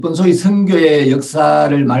소위 선교의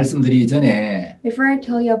역사를 말씀드리기 전에 Before I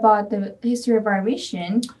tell you about the history of our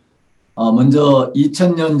mission, 먼저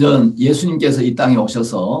 2000년 전 예수님께서 이 땅에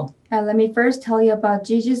오셔서 let me first tell you about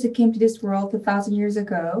Jesus who came to this world 2,000 years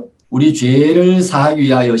ago 우리 죄를 사하기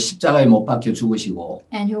위하여 십자가에 못 박혀 죽으시고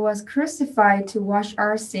and who was crucified to wash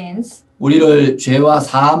our sins. 우리를 죄와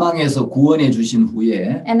사망에서 구원해 주신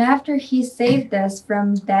후에 And after he saved us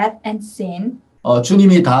from death and sin,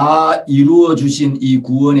 주님이 다 이루어 주신 이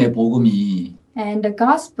구원의 복음이 and the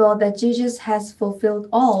gospel that Jesus has fulfilled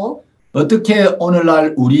all, 어떻게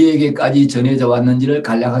오늘날 우리에게까지 전해져 왔는지를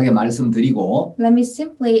간략하게 말씀드리고 let me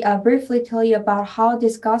simply briefly tell you about how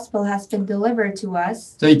this gospel has been delivered to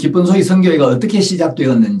us 저희 기쁜 소식 선교회가 어떻게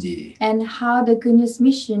시작되었는지 and how the Good News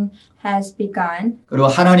mission has begun 그리고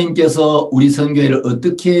하나님께서 우리 선교회를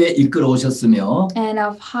어떻게 이끌어 오셨으며 and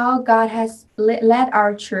of how God has led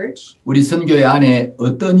our church 우리 선교회 안에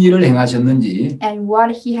어떤 일을 행하셨는지 and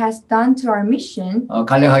what he has done to our mission.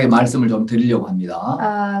 간략하게 말씀을 좀 드리려고 합니다.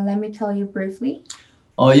 Let me tell you briefly.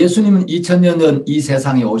 예수님은 2000년 전 이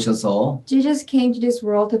세상에 오셔서 Jesus came to this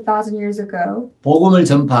world 2,000 years ago 복음을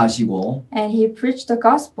전파하시고 and he preached the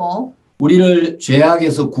gospel. 우리를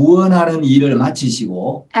죄악에서 구원하는 일을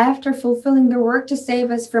마치시고 After fulfilling the work to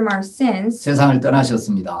save us from our sins, 세상을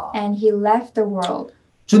떠나셨습니다. and he left the world.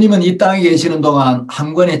 주님은 이 땅에 계시는 동안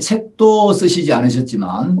한 권의 책도 쓰시지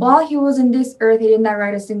않으셨지만 While he was in this earth, he did not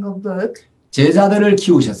write a single book, 제자들을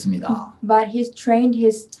키우셨습니다. but he trained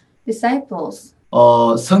his disciples.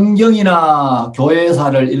 성경이나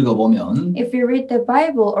교회사를 읽어보면 If you read the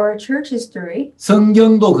Bible or church history,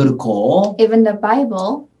 성경도 그렇고 even the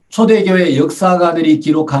Bible, 초대교회 역사가들이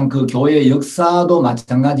기록한 그 교회의 역사도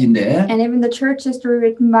마찬가지인데 and even the church history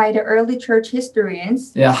written by the early church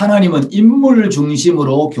historians, 하나님은 인물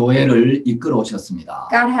중심으로 교회를 이끌어 오셨습니다.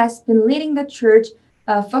 God has been leading the church,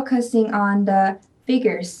 focusing on the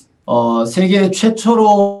figures. 세계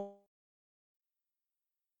최초로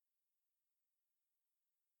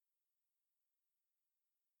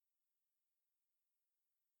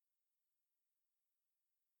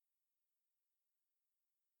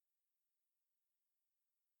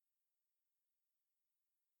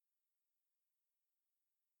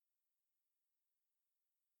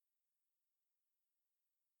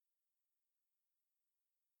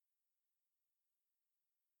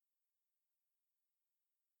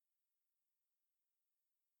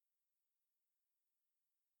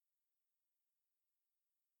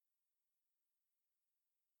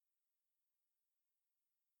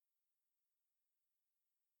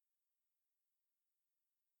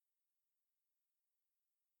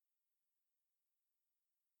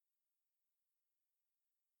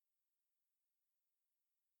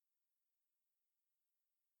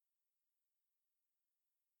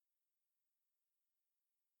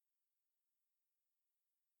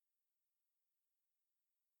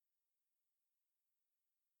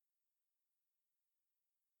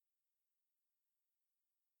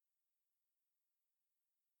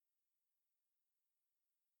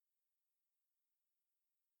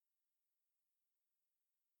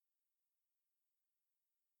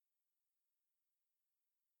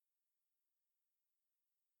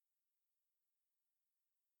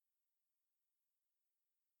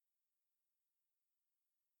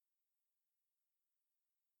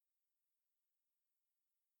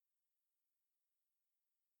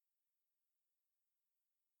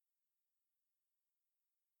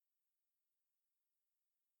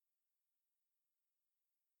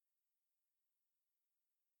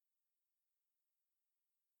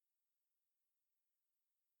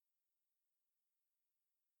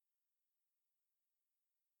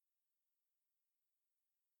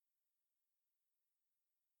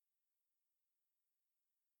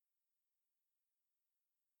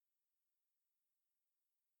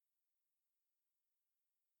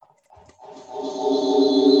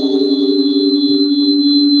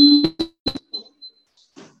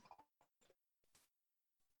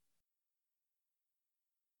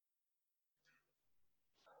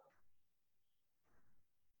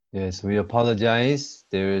Yes, we apologize.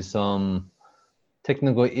 There is some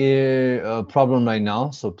technical problem right now,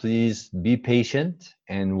 so please be patient.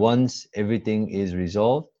 And once everything is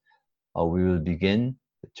resolved, we will begin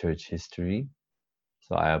the church history.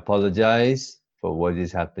 So I apologize for what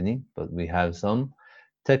is happening, but we have some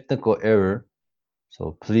technical error.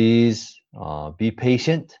 So please be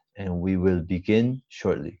patient, and we will begin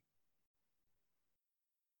shortly.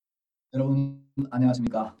 여러분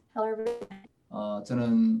안녕하십니까? Hello, everyone.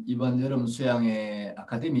 저는 이번 여름 수양회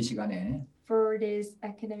아카데미 시간에 For this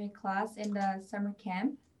academic class in the summer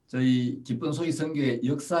camp, 저희 기쁜 소식 선교의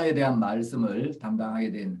역사에 대한 말씀을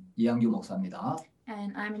담당하게 된 이양규 목사입니다.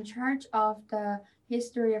 And I'm in charge of the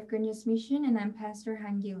history of Good News Mission, and I'm Pastor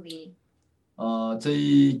Han-Gil Lee.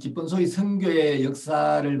 저희 기쁜 소리 선교의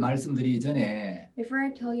역사를 말씀드리기 전에 Before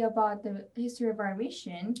I tell you about the history of our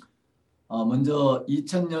mission, 먼저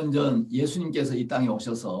 2000년 전 예수님께서 이 땅에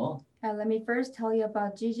오셔서 let me first tell you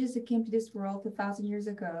about Jesus who came to this world 2,000 years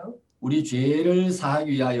ago 우리 죄를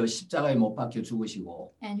사하기 위하여 십자가에 못 박혀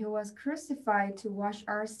죽으시고 and who was crucified to wash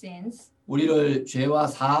our sins. 우리를 죄와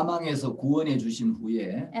사망에서 구원해 주신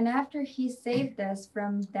후에 And after he saved us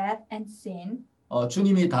from death and sin,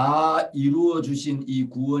 주님이 다 이루어 주신 이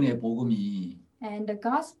구원의 복음이 and the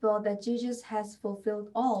gospel that Jesus has fulfilled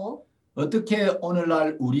all, 어떻게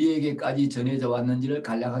오늘날 우리에게까지 전해져 왔는지를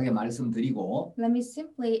간략하게 말씀드리고 let me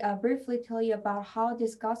simply briefly tell you about how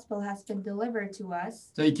this gospel has been delivered to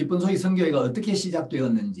us 저희 기쁜 소리 선교회가 어떻게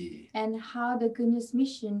시작되었는지 and how the Good News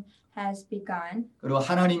Mission has begun 그리고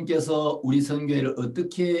하나님께서 우리 선교회를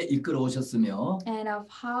어떻게 이끌어 오셨으며 and of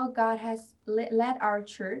how God has led our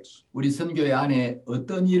church 우리 선교회 안에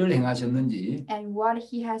어떤 일을 행하셨는지 and what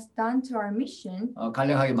he has done to our mission.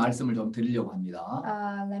 간략하게 말씀을 좀 드리려고 합니다.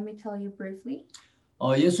 Let me tell you briefly.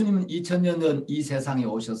 예수님은 2000년 전 이 세상에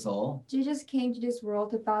오셔서 Jesus came to this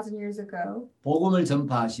world 2,000 years ago 복음을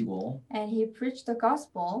전파하시고 and he preached the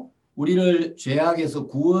gospel. 우리를 죄악에서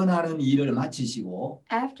구원하는 일을 마치시고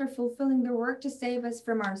After fulfilling the work to save us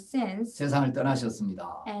from our sins, 세상을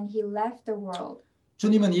떠나셨습니다. and he left the world.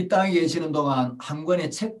 주님은 이 땅에 계시는 동안 한 권의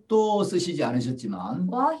책도 쓰시지 않으셨지만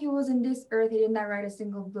While he was in this earth, he did not write a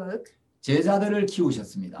single book, 제자들을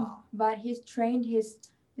키우셨습니다. but he trained his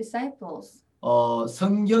disciples.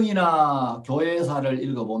 성경이나 교회사를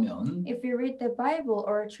읽어보면 If you read the Bible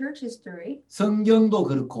or church history, 성경도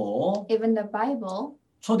그렇고 even the Bible,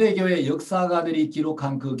 초대교회 역사가들이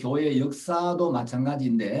기록한 그 교회의 역사도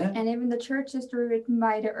마찬가지인데 and even the church history written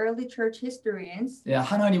by the early church historians,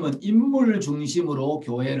 하나님은 인물 중심으로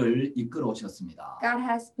교회를 이끌어 오셨습니다. God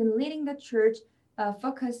has been leading the church,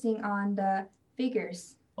 focusing on the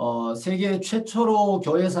figures. 세계 최초로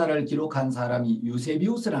교회사를 기록한 사람이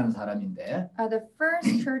유세비우스라는 사람인데 The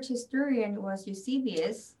first church historian was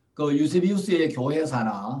Eusebius. 그 유세비우스의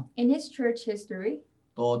교회사나 In his church history,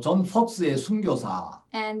 또 존 폭스의 순교사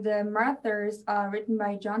and the Martyrs written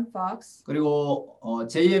by John Fox, 그리고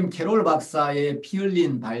J.M. 캐롤 박사의 피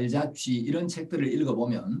흘린 발자취 이런 책들을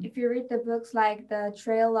읽어보면 if you read the books like The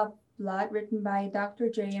Trail of Blood written by Dr.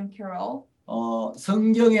 J.M. Carroll,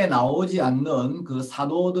 성경에 나오지 않는 그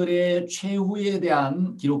사도들의 최후에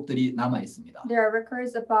대한 기록들이 남아 있습니다. there are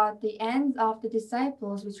records about the end of the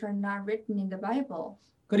disciples which are not written in the Bible.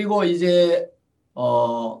 그리고 이제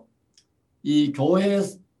이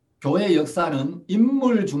교회 역사는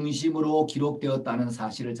인물 중심으로 기록되었다는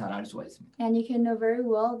사실을 잘 알 수가 있습니다. And you can know very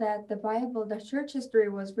well that the Bible, the church history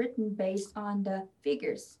was written based on the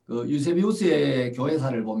figures. 그 유세비우스의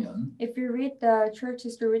교회사를 보면 If you read the church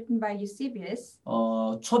history written by Eusebius,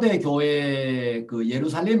 초대 교회 그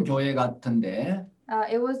예루살렘 교회 같은데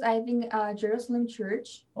it was, I think, Jerusalem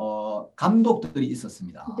church. 감독들이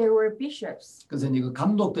있었습니다. There were bishops, 그래서 이제 그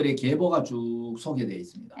감독들의 계보가 쭉 소개되어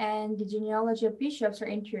있습니다. and the genealogy of bishops are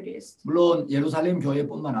introduced. 물론 예루살렘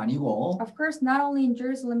교회뿐만 아니고 Of course, not only in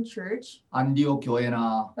Jerusalem church, 안디옥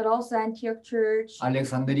교회나 but also Antioch church,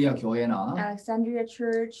 알렉산드리아 교회나 Alexandria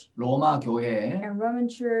church, 로마 교회 and Roman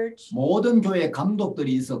church. 모든 교회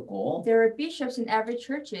감독들이 있었고 There were bishops in every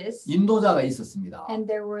churches, 인도자가 있었습니다. and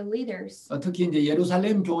there were leaders. 특히 이제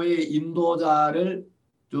예루살렘 교회의 인도자를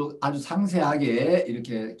아주 상세하게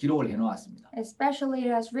이렇게 기록을 해놓았습니다. Especially,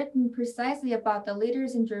 it has written precisely about the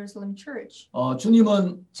leaders in Jerusalem church.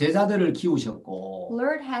 주님은 제자들을 키우셨고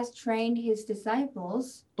Lord has trained his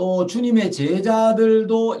disciples, 또 주님의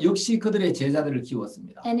제자들도 역시 그들의 제자들을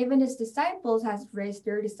키웠습니다. and even his disciples has raised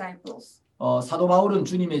their disciples. 사도 바울은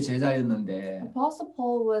주님의 제자였는데 Apostle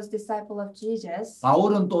Paul was disciple of Jesus,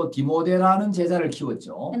 바울은 또 디모데라는 제자를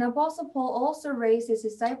키웠죠. and Apostle Paul also raised his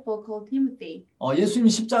disciple called Timothy. 예수님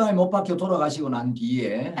십자가에 못 박혀 돌아가시고 난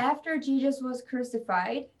뒤에 After Jesus was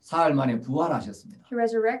crucified, 사흘 만에 부활하셨습니다. he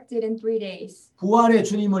resurrected in 3 days. 부활의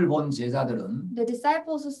주님을 본 제자들은 The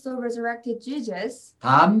disciples who saw resurrected Jesus,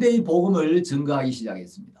 담대히 복음을 증거하기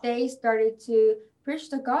시작했습니다. they started to preach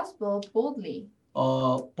the gospel boldly.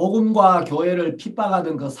 복음과 교회를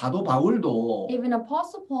핍박하던 그 사도 바울도 Even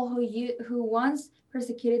Apostle Paul, who once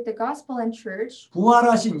persecuted the gospel and church,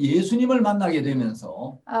 부활하신 예수님을 만나게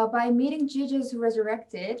되면서 by meeting Jesus who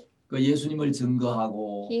resurrected, 그 예수님을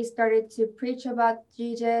증거하고 he started to preach about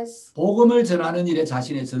Jesus, 복음을 전하는 일에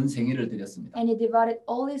자신의 전 생애를 드렸습니다. and he devoted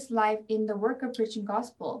all his life in the work of preaching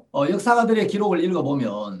gospel. 역사가들의 기록을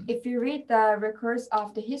읽어보면 If you read the records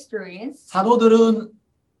of the historians, 사도들은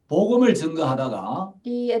복음을 증거하다가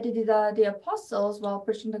the apostles, while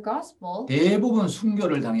preaching the gospel, 대부분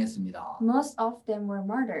순교를 당했습니다. most of them were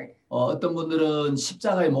martyred. 어떤 분들은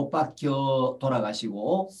십자가에 못 박혀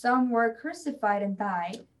돌아가시고 Some were crucified and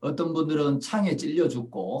died. 어떤 분들은 창에 찔려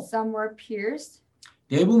죽고 Some were pierced.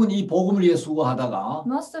 대부분 이 복음을 위해 수고하다가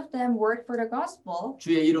Most of them worked for the gospel,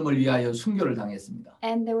 주의 이름을 위하여 순교를 당했습니다.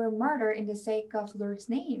 and they were martyred in the sake of the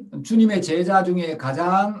Lord's name. 주님의 제자 중에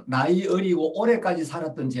가장 나이 어리고 오래까지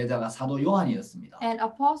살았던 제자가 사도 요한이었습니다. And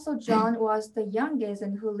Apostle John was the youngest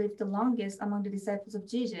and who lived the longest among the disciples of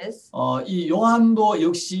Jesus. 이 요한도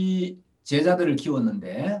역시 제자들을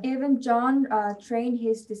키웠는데 Even John trained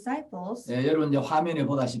his disciples, 여러분 이제 화면에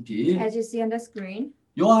보다시피 as you see on the screen.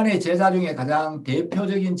 요한의 제자 중에 가장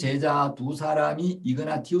대표적인 제자 두 사람이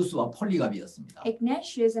이그나티우스와 폴리갑이었습니다.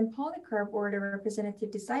 Ignatius and Polycarp were the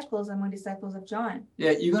representative disciples among disciples of John.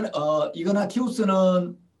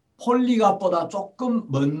 이그나티우스는 폴리갑보다 조금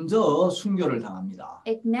먼저 순교를 당합니다.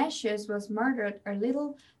 Ignatius was martyred a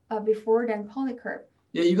little before than Polycarp.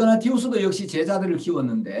 이그나티우스도 역시 제자들을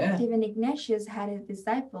키웠는데 Even Ignatius had his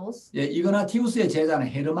disciples. 이그나티우스의 제자는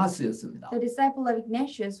헤르마스였습니다. The disciple of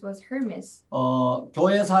Ignatius was Hermas.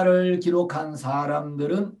 교회사를 기록한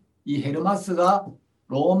사람들은 이 헤르마스가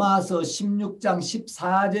로마서 16장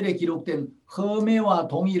 14절에 기록된 허메와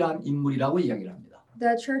동일한 인물이라고 이야기를 합니다.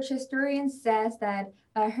 The church historian says that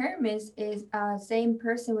Hermas is same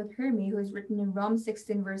person with Hermes, who is written in Rome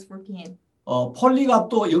 16 verse 14.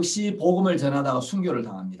 폴리갑도 역시 복음을 전하다가 순교를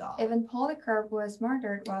당합니다. Even Polycarp was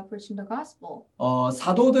martyred while preaching the gospel.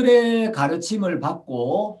 사도들의 가르침을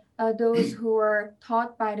받고 Those who were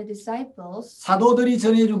taught by the disciples, 사도들이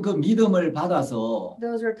전해준 그 믿음을 받아서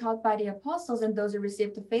those who were taught by the apostles, and those who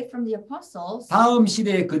received the faith from the apostles, 다음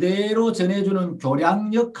시대에 그대로 전해주는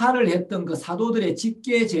교량 역할을 했던 그 사도들의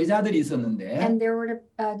직계 제자들이 있었는데 and there were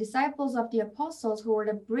the disciples of the apostles who were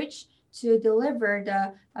the bridge to deliver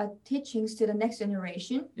the teachings to the next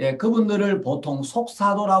generation. 그분들을 보통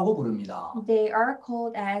속사도라고 부릅니다. They are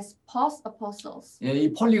called as post apostles.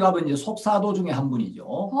 이 폴리갑은 이제 속사도 중에 한 분이죠.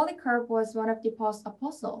 Polycarp was one of the post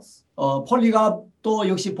apostles. 폴리갑도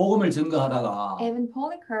역시 복음을 증거하다가 Even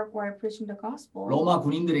Polycarp, while preaching the gospel, 로마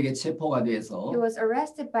군인들에게 체포가 돼서 he was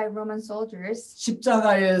arrested by Roman soldiers.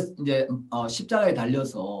 십자가에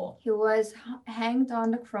달려서 He was hanged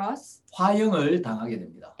on the cross 화형을 당하게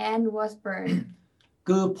됩니다. and was burned.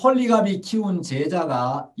 그 폴리갑이 키운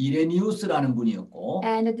제자가 이레니우스라는 분이었고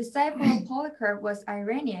And the disciple of Polycarp was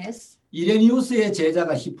Irenaeus, 이레니우스의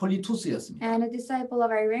제자가 히폴리투스였습니다. and the disciple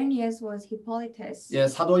of Irenaeus was Hippolytus.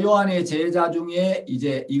 사도 요한의 제자 중에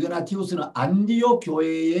이제 이그나티우스는 안디옥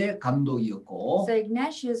교회의 감독이었고 So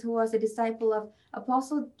Ignatius, who was a disciple of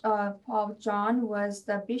Apostle Paul John, was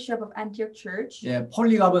the bishop of Antioch Church.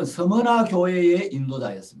 폴리갑은 스무나 교회의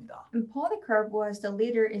인도자였습니다. And Polycarp was the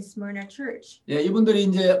leader in Smyrna Church. 이분들이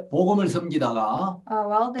이제 복음을 섬기다가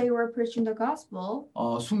While they were preaching the gospel,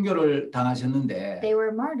 순교를 당하셨는데 they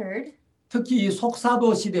were martyred. 특히 이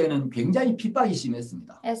속사도 시대에는 굉장히 핍박이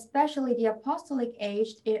심했습니다. Especially the apostolic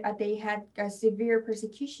age, they had a severe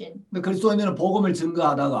persecution. 그리스도인들은 복음을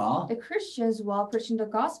증거하다가 The Christians, while preaching the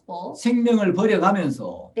gospel, 생명을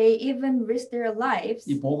버려가면서 they even risked their lives,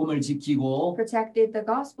 이 복음을 지키고 protected the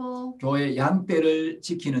gospel, 교회 양떼를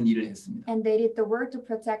지키는 일을 했습니다. and they did the work to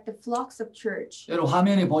protect the flocks of church. 여러분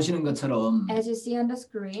화면에 보시는 것처럼 As you see on the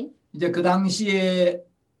screen, 이제 그 당시에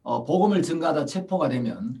복음을 증거하다 체포가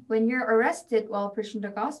되면 when you're arrested while preaching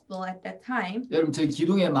the gospel at that time, 여러분 저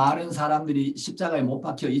기둥에 많은 사람들이 십자가에 못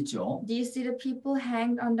박혀 있죠. do you see the people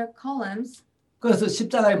hanged on the columns? 그래서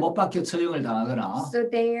십자가에 못 박혀 처형을 당하거나 So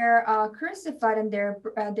they are crucified and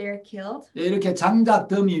they're killed, 이렇게 장작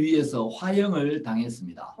더미 위에서 화형을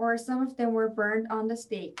당했습니다. or some of them were burned on the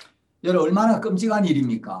stake. 여러분 얼마나 끔찍한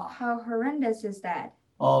일입니까? How horrendous is that?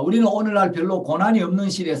 우리는 오늘날 별로 고난이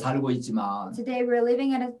없는 시대에 살고 있지만 Today we're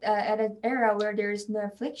living at an era where there is no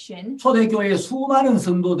affliction, 초대교회의 수많은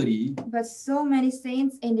성도들이 but so many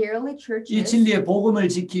saints in the early 이 churches, 진리의 복음을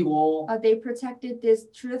지키고 they protected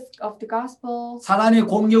this truth of the gospel 사단의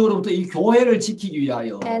공격으로부터 이 교회를 지키기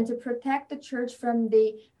위하여 and to protect the church from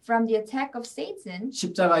the attack of Satan.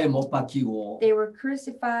 십자가에 못 박히고 They were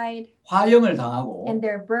crucified 화형을 당하고 and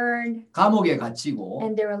they're burned 감옥에 갇히고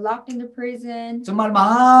and they were locked into prison 정말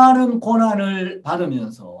많은 고난을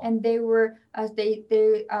받으면서 and they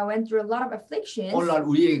went through a lot of afflictions, 오늘날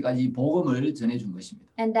우리에게까지 복음을 전해준 것입니다.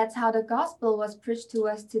 and that's how the gospel was preached to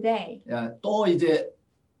us today. 또 이제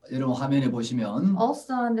여러분 화면에 보시면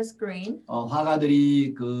Also on the screen,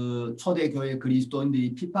 화가들이 그 초대교회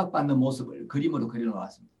그리스도인들이 핍박받는 모습을 그림으로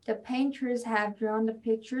그려놓았습니다. the painters have drawn the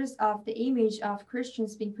pictures of the image of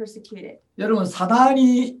Christians being persecuted. 여러분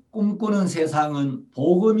사단이 꿈꾸는 세상은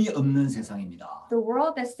복음이 없는 세상입니다. The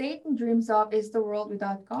world that Satan dreams of is the world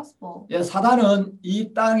without gospel. 예, 사단은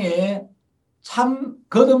이 땅에 참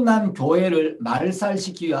거듭난 교회를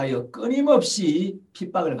말살시키기 위하여 끊임없이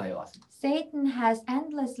핍박을 가해왔습니다. Satan has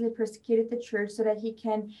endlessly persecuted the church so that he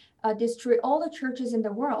can destroy all the churches in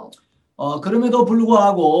the world. 그럼에도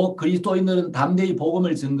불구하고 그리스도인들은 담대히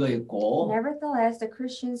복음을 증거했고 Nevertheless, the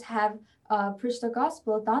Christians have preached the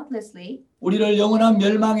gospel dauntlessly, 우리를 영원한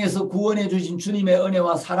멸망에서 구원해 주신 주님의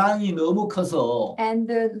은혜와 사랑이 너무 커서 and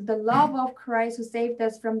the love of Christ who saved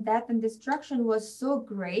us from death and destruction was so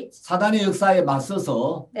great 사단의 역사에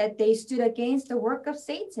맞서서 that they stood against the work of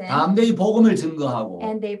Satan 담대히 복음을 증거하고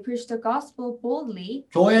and they preached the gospel boldly,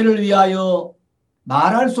 교회를 위하여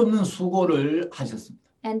말할 수 없는 수고를 하셨습니다.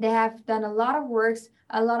 and they have done a lot of works,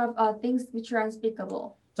 a lot of things which are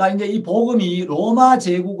unspeakable. 자, 이제 이 복음이 로마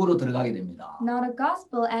제국으로 들어가게 됩니다. Now the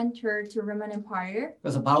gospel entered to Roman Empire,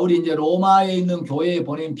 그래서 바울이 이제 로마에 있는 교회에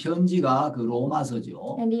보낸 편지가 그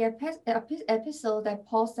로마서죠. and the epistle that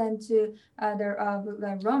Paul sent to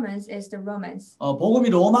the Romans is the Romans. 복음이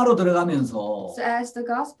로마로 들어가면서 So as the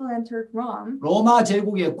gospel entered Rome, 로마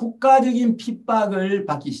제국의 국가적인 핍박을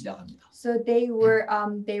받기 시작합니다. so they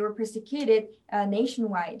were persecuted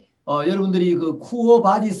nationwide. 여러분들이 그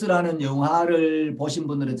쿠오바디스라는 영화를 보신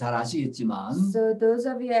분들은 잘 아시겠지만 So those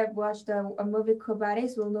of you who have watched the movie Quo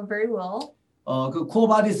Vadis will know very well. 그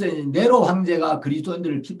쿠오바디스의 네로 황제가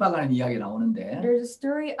그리스도인들을 핍박하는 이야기가 나오는데 There's a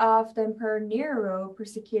story of the Emperor Nero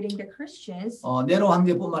persecuting the Christians. 네로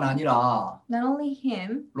황제뿐만 아니라 Not only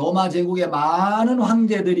him, 로마 제국의 많은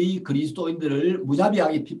황제들이 그리스도인들을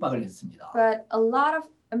무자비하게 핍박을 했습니다. but a lot of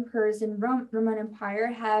emperors in Roman Empire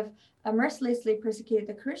have mercilessly persecuted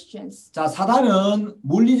the Christians. 자, 사단은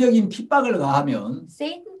물리적인 핍박을 가하면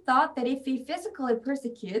Satan thought that if he physically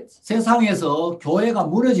persecutes, 세상에서 교회가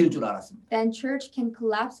무너질 줄 알았습니다. then church can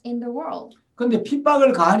collapse in the world. 그런데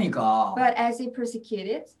핍박을 가하니까 But as he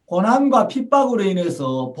persecuted, 고난과 핍박으로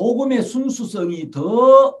인해서 복음의 순수성이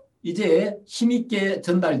더 이제 힘있게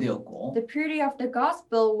전달되었고 the purity of the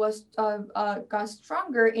gospel was got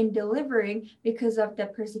stronger in delivering because of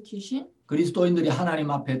the persecution. 그리스도인들이 하나님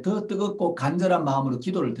앞에 더 뜨겁고 간절한 마음으로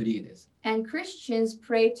기도를 드리게 됐습니다. And Christians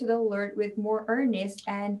prayed to the Lord with more earnest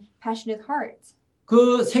and passionate hearts.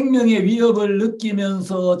 그 생명의 위협을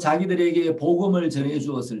느끼면서 자기들에게 복음을 전해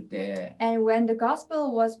주었을 때 And when the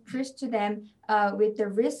gospel was preached to them with the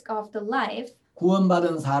risk of the life,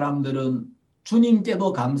 구원받은 사람들은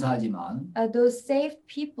주님께도 감사하지만 those saved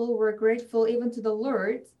people were grateful even to the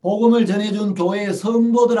Lord, 복음을 전해준 교회의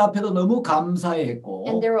성도들 앞에도 너무 감사했고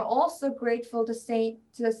and they were also grateful to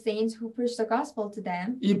the saints who preached the gospel to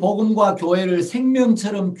them, 이 복음과 교회를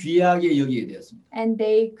생명처럼 귀하게 여기게 되었습니다. and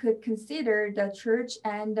they could consider the church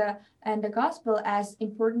and the gospel as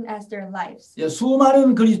important as their lives.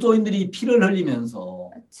 수많은 그리스도인들이 피를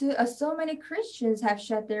흘리면서 So many Christians have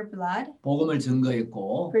shed their blood, 복음을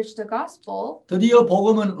증거했고 preached the gospel, 드디어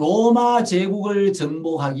복음은 로마 제국을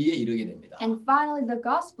정복하기에 이르게 됩니다. and finally the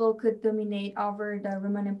gospel could dominate over the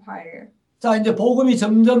Roman Empire. 자, 이제 복음이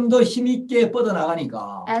점점 더 힘있게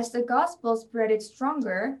뻗어나가니까 As the gospel spreaded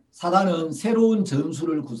stronger, 사단은 새로운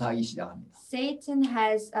전술을 구사하기 시작합니다. Satan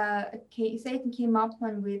came up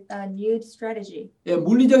with a new strategy.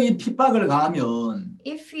 물리적인 핍박을 가하면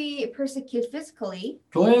If he persecute physically,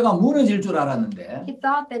 교회가 무너질 줄 알았는데 he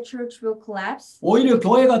thought the church will collapse, 오히려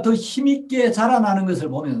교회가 더 힘있게 자라나는 것을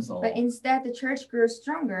보면서 but instead the church grew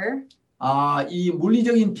stronger. 이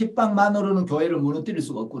물리적인 핍박만으로는 교회를 무너뜨릴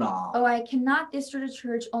수가 없구나. Oh, I cannot destroy the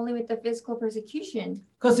church only with the physical persecution.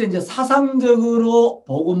 그래서 이제 사상적으로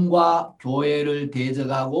복음과 교회를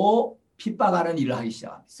대적하고 핍박하는 일을 하기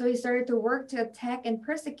시작합니다. So he started to work to attack and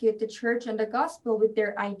persecute the church and the gospel with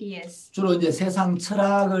their ideas. 주로 이제 세상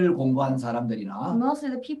철학을 공부한 사람들이나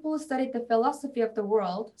Mostly the people who studied the philosophy of the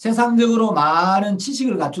world 세상적으로 많은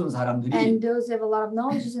지식을 갖춘 사람들이 and those who have a lot of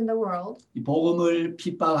knowledge in the world, 이 복음을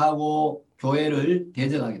핍박하고 교회를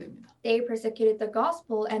대적하게 됩니다. they persecuted the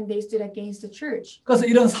gospel and they stood against the church. 그래서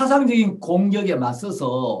이런 사상적인 공격에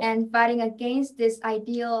맞서서 And fighting against this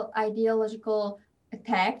ideological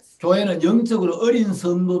attacks, 교회는 영적으로 어린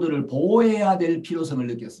성도들을 보호해야 될 필요성을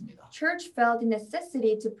느꼈습니다. church felt the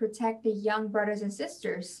necessity to protect the young brothers and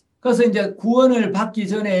sisters. 그래서 이제 구원을 받기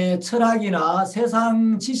전에 철학이나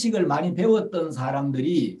세상 지식을 많이 배웠던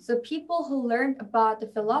사람들이 So people who learned about the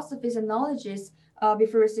philosophies and knowledges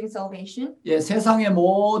before receiving salvation. 예, 세상의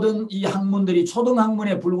모든 이 학문들이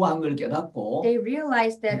초등학문에 불과한 걸 깨닫고 They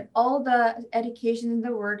realized that all the educations in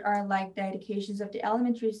the world are like the educations of the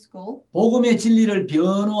elementary school, 복음의 진리를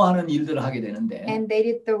변호하는 일들을 하게 되는데 and they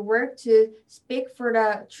did the work to speak for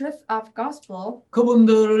the truth of gospel,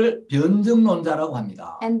 그분들을 변증론자라고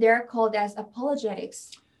합니다. and they're called as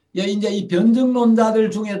apologetics. 예, 이제 이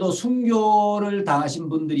변증론자들 중에도 순교를 당하신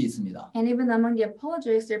분들이 있습니다. And even among the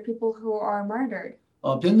apologetics, there are people who are martyred.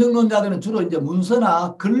 변증론자들은 주로 이제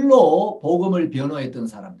문서나 글로 복음을 변호했던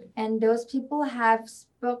사람들. And those people have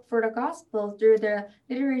spoke for the gospel through the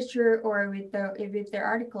literature or with their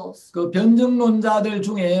articles. 그 변증론자들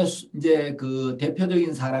중에 이제 그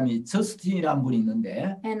대표적인 사람이 저스틴이라는 분이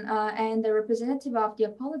있는데, And the representative of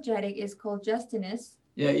the apologetic is called Justinus.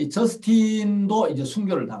 예, 이 저스틴도 이제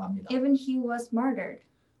순교를 당합니다. Even he was martyred.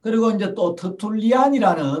 그리고 이제 또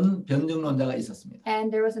터툴리안이라는 변증론자가 있었습니다.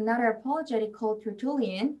 And there was another apologetic called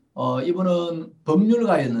Tertullian. 이분은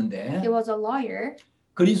법률가였는데 He was a lawyer.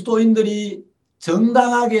 그리스도인들이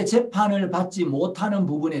정당하게 재판을 받지 못하는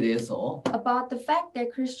부분에 대해서 About the fact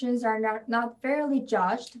that Christians are not fairly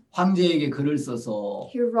judged, 황제에게 글을 써서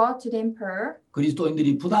he wrote to the emperor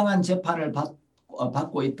그리스도인들이 부당한 재판을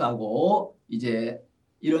받고 있다고 이제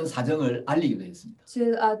이런 사정을 알리기도 했습니다.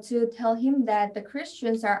 to tell him that the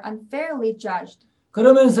Christians are unfairly judged.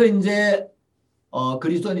 그러면서 이제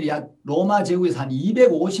그리스도인들이 약 로마 제국에서 한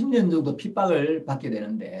 250년 정도 핍박을 받게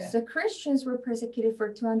되는데 So Christians were persecuted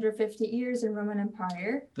for 250 years in Roman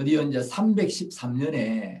Empire. 드디어 이제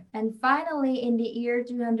 313년에 And finally, in the year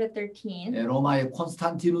 213, 로마의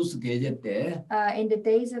콘스탄티누스 대제 때 in the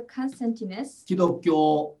days of Constantinus,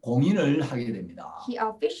 기독교 공인을 하게 됩니다. he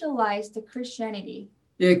officialized the Christianity.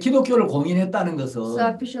 예, 기독교를 공인했다는 것은 So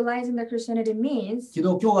officializing the Christianity means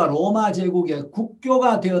기독교가 로마 제국의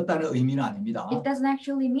국교가 되었다는 의미는 아닙니다. it doesn't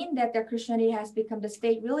actually mean that the Christianity has become the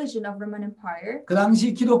state religion of Roman Empire. 그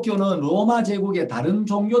당시 기독교는 로마 제국의 다른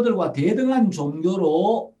종교들과 대등한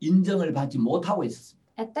종교로 인정을 받지 못하고 있었습니다.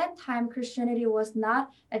 At that time, Christianity was not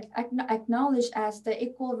acknowledged as the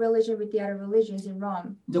equal religion with the other religions in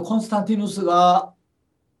Rome. 이제 콘스탄티누스가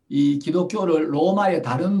이 기독교를 로마의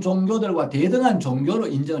다른 종교들과 대등한 종교로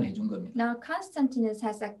인정을 해준 겁니다. Now, Constantinus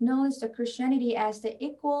has acknowledged the Christianity as the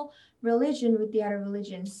equal religion with the other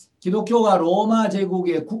religions. 기독교가 로마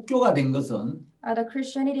제국의 국교가 된 것은 The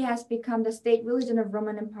Christianity has become the state religion of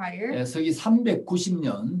Roman Empire 서기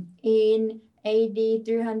 390년 in AD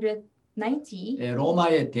 390.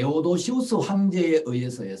 로마의 데오도시우스 황제에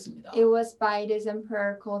의해서였습니다. It was by this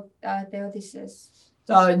emperor called Theodosius.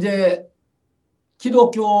 자, 이제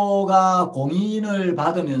기독교가 공인을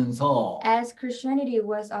받으면서 As Christianity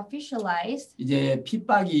was officialized, 이제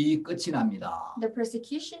핍박이 끝이 납니다. the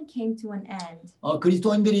persecution came to an end.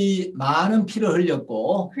 그리스도인들이 많은 피를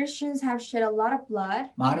흘렸고 Christians have shed a lot of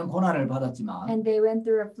blood 많은 고난을 받았지만 and they went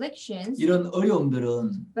through afflictions, 이런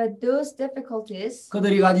어려움들은 but those difficulties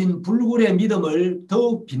그들이 가진 불굴의 믿음을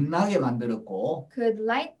더욱 빛나게 만들었고 could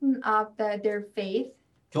lighten up their faith,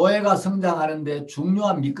 교회가 성장하는 데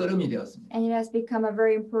중요한 밑거름이 되었습니다. and it has become a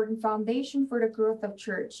very important foundation for the growth of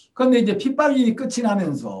church. 그런데 이제 핍박이 끝이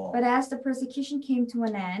나면서 But as the persecution came to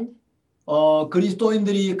an end,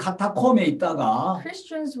 그리스도인들이 카타콤에 있다가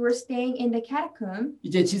Christians were staying in the catacomb,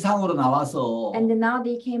 이제 지상으로 나와서 and then now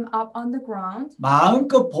they came up on the ground.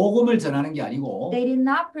 마음껏 복음을 전하는 게 아니고 They did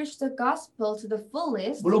not preach the gospel to the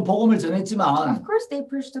fullest. 물론 복음을 Of 전했지만 course, they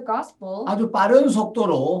preached the gospel, 아주 빠른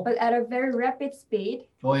속도로 but at a very rapid speed,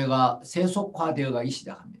 교회가 세속화되어 가기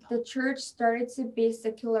시작합니다. the church started to be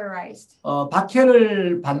secularized.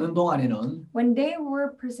 박해를 받는 동안에는 When they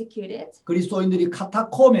were persecuted, 그리스도인들이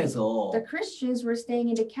카타콤에서 the Christians were staying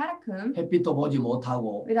in the catacomb 햇빛도 보지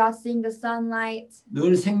못하고 without seeing the sunlight.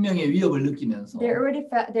 늘 생명의 위협을 느끼면서 They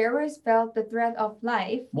always felt the threat of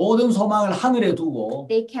life. 모든 소망을 하늘에 두고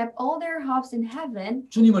They kept all their hopes in heaven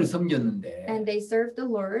주님을 섬겼는데 and they served the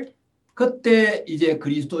Lord. 그때 이제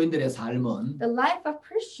그리스도인들의 삶은 The life of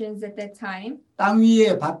Christians at that time 땅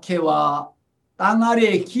위의 박해와 땅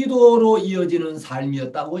아래의 기도로 이어지는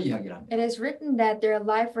삶이었다고 이야기를 합니다. it is written that their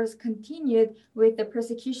life was continued with the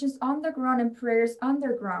persecutions on the ground and prayers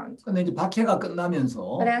underground. 근데 이제 박해가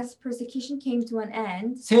끝나면서 But as persecution came to an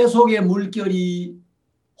end, 세속의 물결이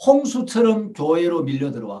홍수처럼 교회로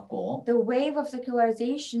밀려 들어왔고 the wave of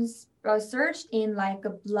secularization surged in like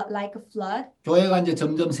a flood, 교회가 이제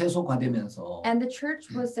점점 세속화되면서 and the church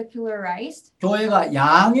was secularized. 교회가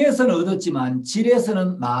양에서는 얻었지만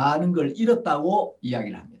질에서는 많은 걸 잃었다고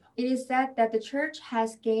이야기를 합니다. It is said that the church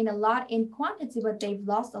has gained a lot in quantity, but they've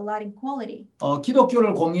lost a lot in quality.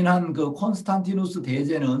 기독교를 공인한 그 콘스탄티누스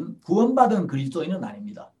대제는 구원받은 그리스도인은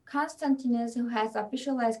아닙니다. Constantinus, who has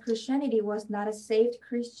officialized Christianity, was not a saved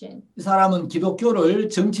Christian. 이 사람은 기독교를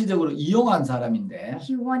정치적으로 이용한 사람인데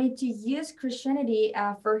He wanted to use Christianity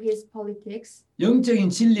for his politics, 영적인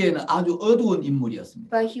진리에는 아주 어두운 인물이었습니다.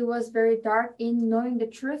 but he was very dark in knowing the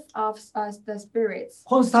truth of the spirits.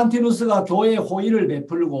 콘스탄티누스가 교회에 호의를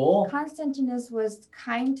베풀고 Constantinus was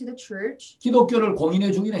kind to the church, 기독교를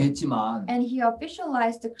공인해 주기는 했지만 and he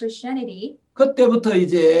officialized the Christianity. 그때부터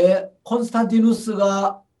이제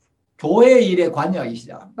콘스탄티누스가 교회 일에 관여하기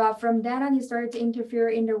시작합니다. But from then on, he started to interfere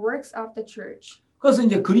in the works of the church. 그래서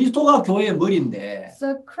이제 그리스도가 교회의 머리인데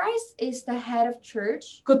So Christ is the head of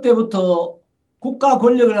church. 그때부터 국가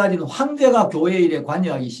권력을 가진 황제가 교회 일에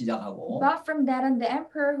관여하기 시작하고 But from then on, the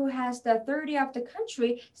emperor who has the authority of the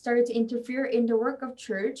country started to interfere in the work of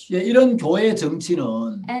church. 예, 이런 교회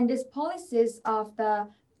정치는 And these policies of the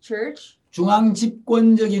church 중앙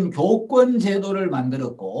집권적인 교권 제도를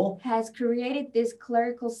만들었고 has created these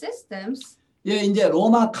clerical systems. 예, 이제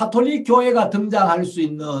로마 가톨릭 교회가 등장할 수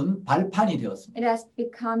있는 발판이 되었습니다. It has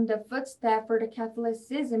become the footstep for the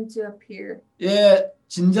Catholicism to appear. 예,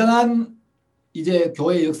 진정한 이제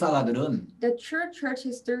교회 역사가들은 The true church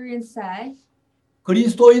historians say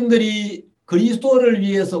그리스도인들이 그리스도를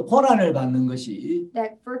위해서 고난을 받는 것이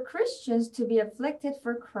that for Christians to be afflicted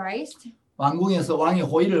for Christ 왕궁에서 왕의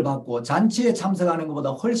호의를 받고 잔치에 참석하는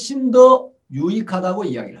것보다 훨씬 더 유익하다고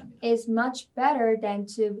이야기를 합니다. is much better than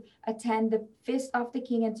to attend the feast of the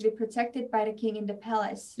king and to be protected by the king in the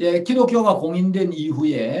palace. 예, 기독교가 공인된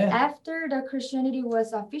이후에 After the Christianity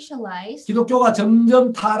was officialized, 기독교가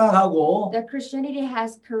점점 타락하고 the Christianity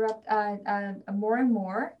has corrupt more and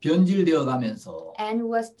more 변질되어 가면서 and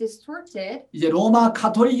was distorted, 이제 로마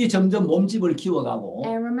가톨릭이 점점 몸집을 키워가고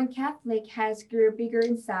and Roman Catholic has grew bigger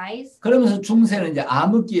in size, 그러면서 중세는 이제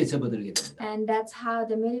암흑기에 접어들게 됩니다. and that's how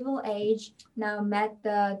the medieval age now met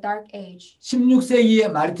the dark age.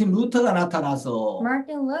 16세기에 마르틴 루터가 나타나서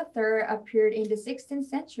Martin Luther appeared in the 16th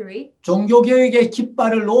century 종교개혁의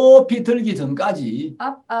깃발을 높이 들기 전까지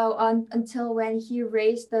up until when he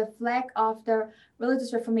raised the flag of the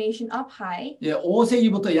religious reformation up high. 예,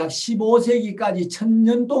 5세기부터 약 15세기까지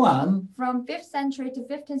 1000년 동안 From 5th century to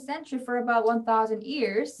 15th century for about 1,000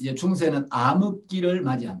 years, 이제 중세는 암흑기를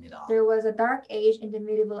맞이합니다. there was a dark age in the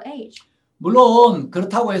medieval age. 물론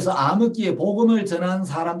그렇다고 해서 암흑기에 복음을 전한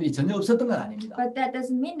사람들이 전혀 없었던 건 아닙니다. But that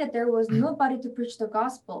doesn't mean that there was nobody to preach the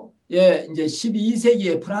gospel. 예, 이제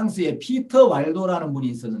 12세기에 프랑스에 피터 왈도라는 분이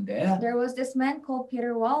있었는데 There was this man called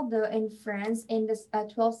Peter Waldo in France in the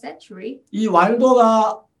 12th century. 이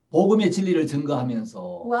왈도가 복음의 진리를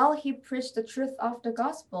증거하면서 While he preached the truth of the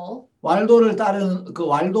gospel, 왈도를 따르는 그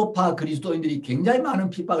왈도파 그리스도인들이 굉장히 많은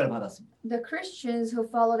핍박을 받았습니다. the Christians who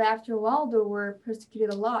followed after Waldo were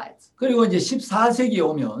persecuted a lot. 그리고 이제 14세기에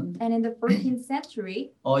오면 And in the 14th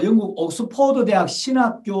century, 영국 옥스포드 대학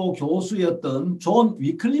신학교 교수였던 존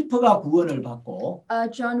위클리프가 구원을 받고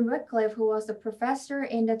John Wycliffe, who was a professor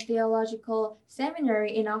in the theological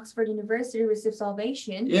seminary in Oxford University, received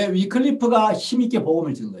salvation. 예, 위클리프가 힘있게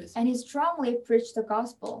복음을 증거했어요. And he strongly preached the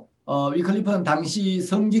gospel. 위클리프는 당시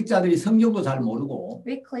성직자들이 성경도 잘 모르고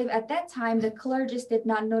Wycliffe, at that time, the clergies did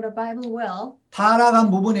not know the Bible well, 타락한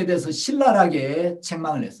부분에 대해서 신랄하게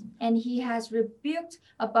책망을 했습니다. and he has rebuked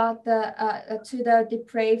about to the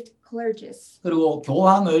depraved clergies. 그리고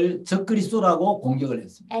교황을 적그리스도라고 공격을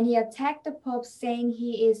했습니다. And he attacked the Pope, saying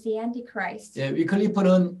he is the Antichrist. 예,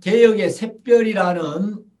 위클리프는 개혁의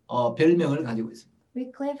샛별이라는 별명을 가지고 있습니다.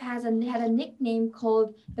 Wycliffe had a nickname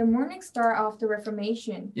called the Morning Star of the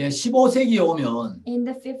Reformation. 예, 15세기에 오면 In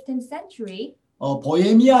the 15th century,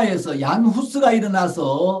 보헤미아에서 얀 후스가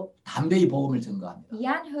일어나서 담대히 복음을 증거합니다.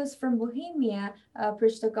 Jan Hus from Bohemia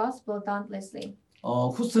preached the gospel dauntlessly.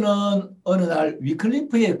 후스는 어느 날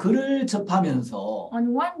위클리프의 글을 접하면서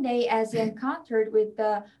On one day, as he encountered with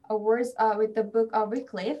the words with the book of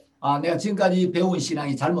Wycliffe, 내가 지금까지 배운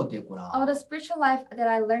신앙이 잘못됐구나. the spiritual life that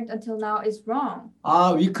I learned until now is wrong.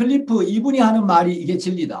 위클리프 이분이 하는 말이 이게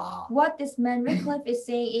진리다. What this man Wycliffe is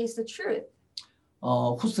saying is the truth.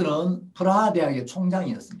 후스는 프라하 대학의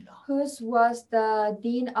총장이었습니다. Hus was the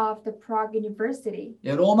dean of the Prague University.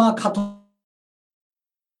 예, 로마 가톨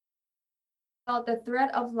Felt the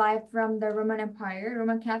threat of life from the Roman Empire,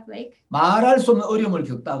 Roman Catholic, 말할 수 없는 어려움을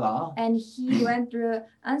겪다가 and he went through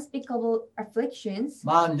unspeakable afflictions.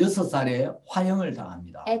 46살에 화형을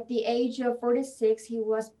당합니다. At the age of 46, he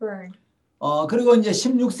was burned. 그리고 이제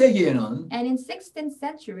 16세기에는 And in 16th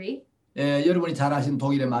century, 여러분이 잘 아시는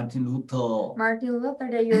독일의 마르틴 루터, Martin Luther,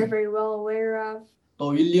 that you're very well aware of, 또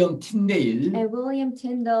윌리엄 틴데일, and William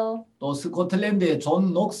Tyndale, 또 스코틀랜드의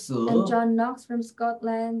존 녹스, and John Knox from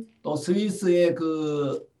Scotland, 또 스위스의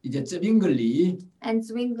그 이제 쯔빙글리, and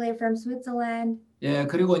Zwingli from Switzerland, 예,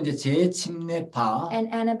 그리고 이제 재침례파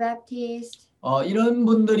and Anabaptist. 이런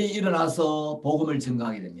분들이 일어나서 복음을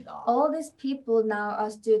증거하게 됩니다. All these people now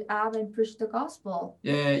stood up and preached the gospel.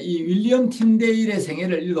 예, 이 윌리엄 틴데일의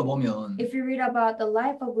생애를 읽어보면 If you read about the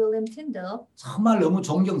life of William Tyndale, 정말 너무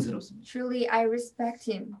존경스럽습니다. truly I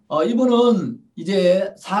respect him. 이분은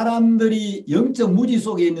이제 사람들이 영적 무지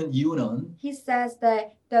속에 있는 이유는 He says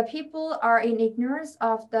that the people are in ignorance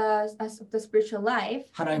of the spiritual life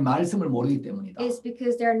하나님 말씀을 모르기 때문이다. is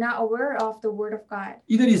because they're not aware of the word of God.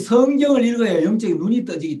 이들이 성경을 읽어야 영적인 눈이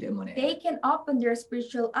떠지기 때문에 They can open their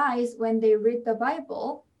spiritual eyes when they read the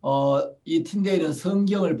Bible. 이 틴데일은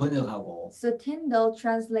성경을 번역하고 So Tyndale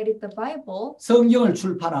translated the Bible, 성경을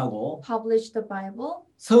출판하고 published the Bible.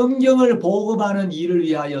 성경을 보급하는 일을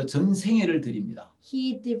위하여 전 생애를 드립니다.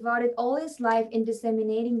 He devoted all his life in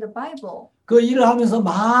disseminating the Bible. 그 일을 하면서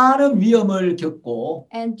많은 위험을 겪고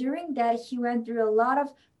And during that, he went through a lot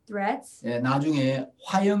of threats. 예, 나중에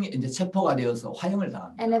화형 이제 체포가 되어서 화형을 And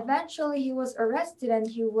당합니다. eventually, he was arrested and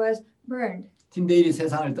he was burned. 틴데일이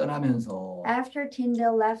세상을 떠나면서 After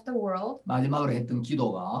Tyndale left the world, 마지막으로 했던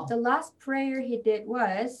기도가 the last prayer he did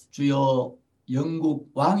was, 주여 영국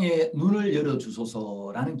왕의 눈을 열어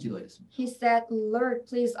주소서라는 기도였습니다. he said, Lord,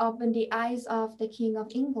 please open the eyes of the King of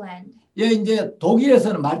England. 예, 이제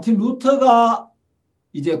독일에서는 마틴 루터가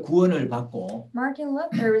이제 구원을 받고 Martin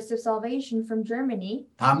Luther received salvation from Germany,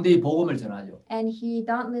 담대히 복음을 전하죠. and he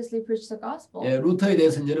dauntlessly preached the gospel. 예, 루터에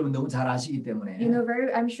대해서는 여러분 너무 잘 아시기 때문에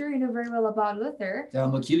I'm sure you know very well about Luther, 제가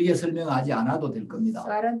뭐 길게 설명하지 않아도 될 so 겁니다.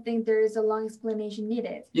 I don't think there is a long explanation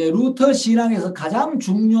needed. 예, 루터 신앙에서 가장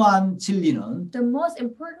중요한 진리는 The most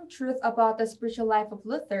important truth about the spiritual life of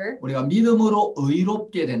Luther 우리가 믿음으로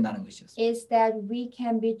의롭게 된다는 것이었어요. is that we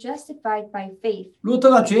can be justified by faith.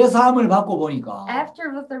 루터가 죄 사함을 받고 보니까 After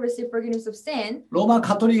Luther received forgiveness of sin, 로마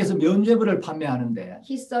가톨릭에서 면죄부를 판매하는데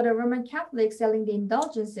he saw the Roman Catholics selling the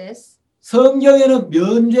indulgences, 성경에는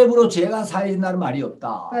면죄부로 죄가 사해진다는 말이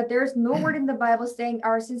없다. but there's no word in the Bible saying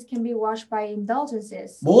our sins can be washed by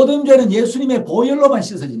indulgences. 모든 죄는 예수님의 보혈로만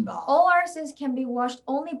씻어진다. All our sins can be washed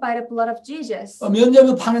only by the blood of Jesus.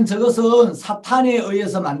 면죄부 파는 저것은 사탄에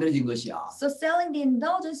의해서 만들어진 것이야. So selling the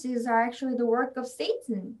indulgences are actually the work of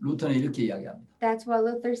Satan. 루터는 이렇게 이야기합니다. That's what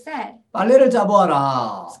Luther said. 빨래를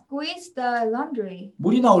짜보아라. Squeeze the laundry,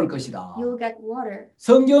 물이 나올 것이다. you'll get water.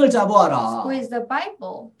 성경을 짜보아라. Squeeze the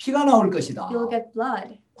Bible, 피가 나올 것이다. you'll get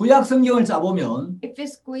blood. 구약 성경을 짜보면 If you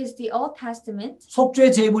squeeze the Old Testament, 속죄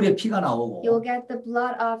제물에 피가 나오고 you'll get the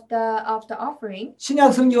blood of the offering.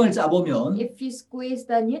 신약 성경을 짜보면 If you squeeze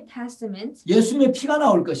the New Testament, 예수님의 피가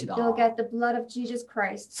나올 것이다. you'll get the blood of Jesus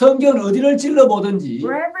Christ. 성경은 어디를 찔러보든지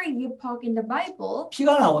Wherever you poke in the Bible,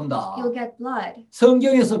 피가 나온다. you'll get blood.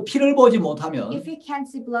 성경에서 피를 보지 못하면 If you can't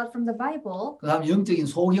see blood from the Bible, 그 사람 영적인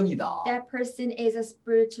소경이다. that person is a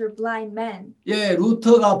spiritual blind man. 예,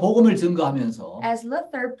 루터가 복음을 증거하면서 As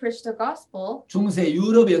Luther preached the gospel, 중세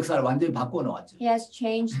유럽의 역사를 완전히 바꿔놓았죠. he has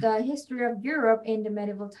changed the history of Europe in the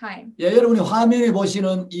medieval time. 예, 여러분이 화면에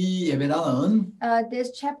보시는 이 예배당은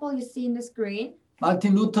This chapel you see in the screen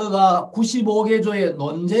마틴 루터가 95개조의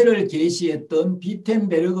논제를 게시했던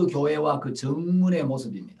비텐베르그 교회와 그 정문의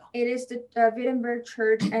모습입니다. it is the Wittenberg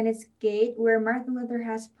Church and its gate where Martin Luther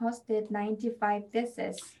has posted 95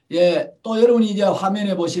 theses. 예, 또 여러분이 이제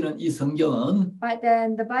화면에 보시는 이 성경은 But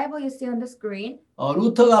then the Bible you see on the screen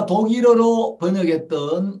루터가 독일어로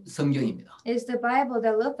번역했던 성경입니다. is the Bible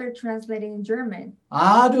that Luther translated in German.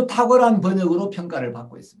 아주 탁월한 번역으로 평가를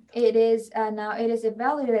받고 있습니다. It is now it is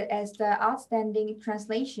evaluated as the outstanding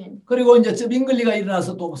translation. 그리고 이제 쯧잉글리가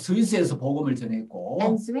일어나서 또 스위스에서 복음을 전했고,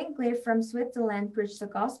 And Zwingli from Switzerland preached the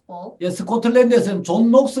gospel. 예, 스코틀랜드에서는 존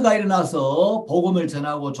녹스가 일어나서 복음을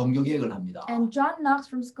전하고 종교개혁을 합니다. And John Knox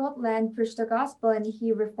from Scotland preached the gospel and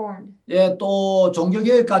he reformed. 예, 또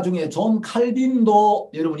종교개혁가 중에 존 칼빈도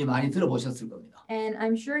여러분이 많이 들어보셨을 겁니다. And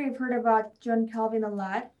I'm sure you've heard about John Calvin a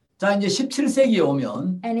lot. 자, 이제 17세기에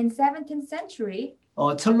오면 And in 17th century,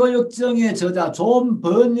 철로역정의 저자 존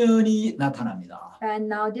번연이 나타납니다.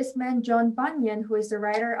 and now this man John Bunyan, who is the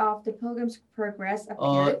writer of the Pilgrim's Progress,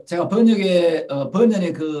 appeared. 제가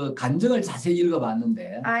번연의 그 간증을 자세히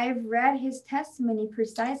읽어봤는데 I've read his testimony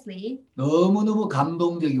precisely, 너무너무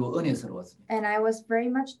감동적이고 은혜스러웠습니다. and I was very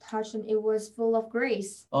much touched, and it was full of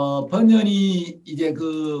grace. 번연이 이제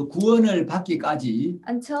그 구원을 받기까지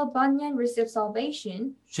Until Bunyan received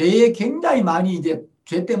salvation, 죄에 굉장히 많이 이제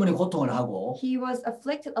죄 때문에 고통을 하고 he was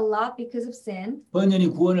afflicted a lot because of sin, 번연이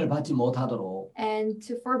구원을 받지 못하도록 and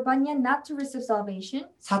for Bunyan not to receive salvation,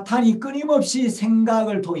 사탄이 끊임없이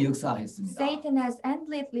생각을 통해 역사했습니다. Satan has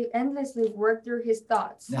endlessly worked through his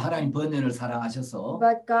thoughts. 네, 하나님 번연을 사랑하셔서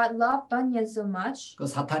But God loved Bunyan so much 그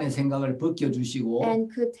사탄의 생각을 벗겨주시고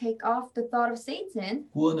and could take off the thought of Satan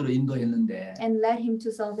구원으로 인도했는데 and led him to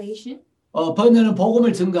salvation. 번연은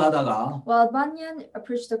복음을 증거하다가 While Bunyan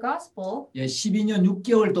preached the gospel, 12년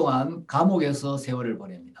 6개월 동안 감옥에서 세월을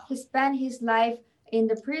보냅니다. he spent his life in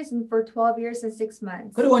the prison for 12 years and 6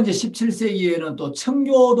 months. 그리고 이제 17세기에는 또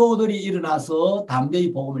청교도들이 일어나서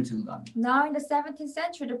담대히 복음을 증거합니다. Now in the 17th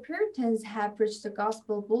century, the Puritans have preached the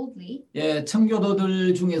gospel boldly. 예,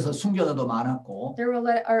 청교도들 중에서 순교자도 많았고, There were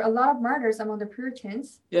a lot of martyrs among the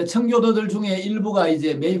Puritans, 예, 청교도들 중에 일부가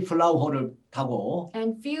이제 메이플라워호를 타고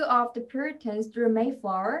and few of the Puritans through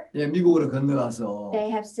Mayflower, 예, 미국으로 건너가서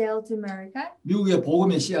they have sailed to America 미국의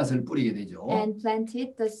복음의 씨앗을 뿌리게 되죠. and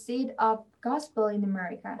planted the seed of gospel in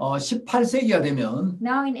America. 18세기가 되면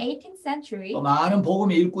Now in 18th century, 또 많은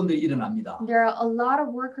복음의 일꾼들이 일어납니다. there are a lot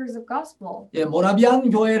of workers of gospel. 예, 모라비안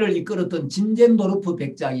교회를 이끌었던 진젠도르프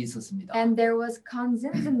백작이 있었습니다. And there was Kahn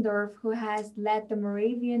Zinzendorf who has led the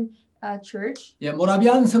Moravian church. 예,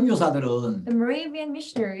 모라비안 선교사들은 The Moravian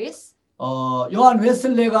missionaries, 요한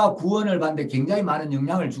웨슬레가 구원을 받는데 굉장히 많은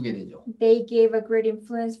영향을 주게 되죠. they gave a great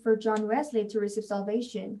influence for John Wesley to receive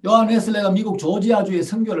salvation. 요한 웨슬레가 미국 조지아주에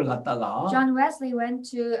선교를 갔다가 John Wesley went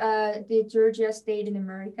to the Georgia state in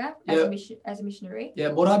America Yeah. as a missionary. 예,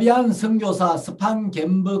 모라비안 선교사 스판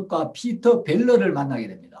겜버과 피터 벨러를 만나게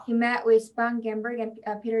됩니다. He met with Spang Gemberg and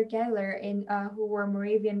Peter Geller who were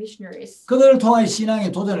Moravian missionaries. 그들을 통해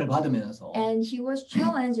신앙의 도전을 받으면서 And he was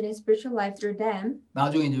challenged in his spiritual life through them.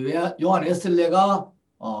 나중에 이제 요한 웨슬레가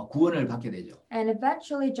구원을 받게 되죠. And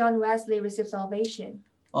eventually John Wesley received salvation.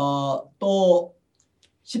 또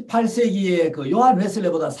 18세기에 그 요한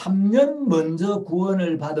웨슬레보다 3년 먼저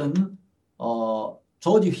구원을 받은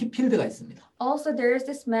조지 휘필드가 있습니다. Also, there is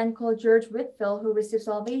this man called George Whitfield who received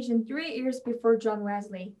salvation 3 years before John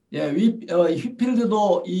Wesley. 예,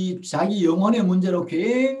 휘필드도 이 자기 영혼의 문제로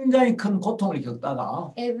굉장히 큰 고통을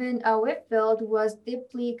겪다가 Even Whitfield was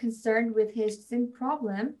deeply concerned with his sin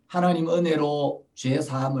problem, 하나님 은혜로 죄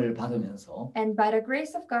사함을 받으면서 and by the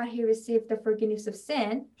grace of God, he received the forgiveness of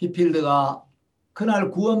sin. 휘필드가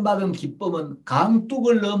그날 구원받은 기쁨은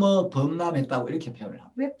강둑을 넘어 범람했다고 이렇게 표현을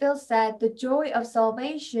합니다. Whitfield said, "The joy of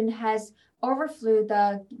salvation has overflowed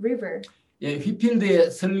the river." 예,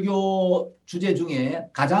 휘필드의 설교 주제 중에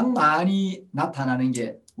가장 많이 나타나는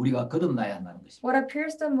게 우리가 거듭나야 한다는 것입니다. What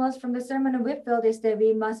appears the most from the sermon of Whitfield is that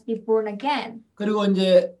we must be born again. 그리고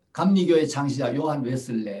이제 감리교의 창시자 요한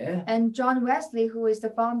웨슬레, And John Wesley, who is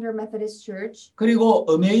the founder of Methodist Church, 그리고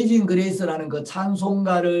어메이징 그레이스라는 그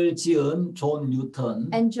찬송가를 지은 존 뉴턴,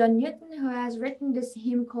 and John Newton, who has written this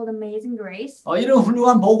hymn called Amazing Grace. 이런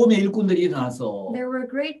훌륭한 복음의 일꾼들이 일어나서 There were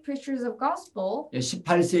great preachers of gospel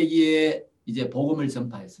 18세기에 이제 복음을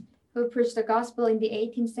전파했습니다. who preached the gospel in the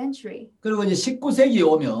 18th century. 그리고 이제 19세기에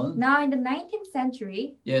오면 Now in the 19th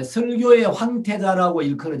century, 예, 설교의 황태자라고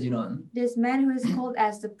일컬어지는 this man who is called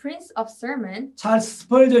as the Prince of Sermon, 찰스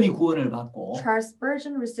스펄전이 구원을 받고 Charles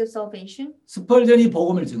Spurgeon, received salvation, 스펄전이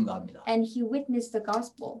복음을 증거합니다. and he witnessed the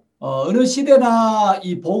gospel. 어느 시대나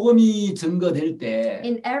이 복음이 증거될 때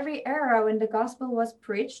In every era when the gospel was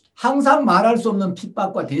preached, 항상 말할 수 없는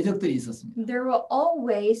핍박과 대적들이 있었습니다. there were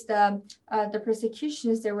always the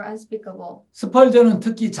persecutions that were unspeakable. 스펄전은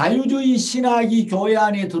특히 자유주의 신학이 교회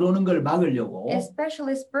안에 들어오는 걸 막으려고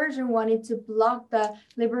Especially Spurgeon wanted to block the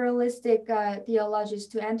liberalistic theologies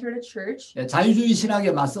to enter the church. 예, 자유주의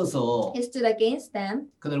신학에 맞서서 He stood against them.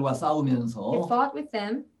 그들과 He 싸우면서 fought with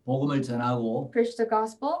them, 복음을 전하고 preached the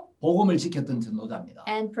gospel, 복음을 지켰던 전도자입니다.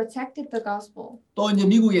 and protected the gospel. 또 이제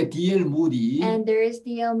미국의 D.L. 무디 And there is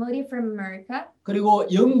D.L. Moody from America, 그리고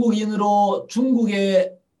영국인으로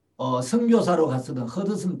중국의 선교사로 갔었던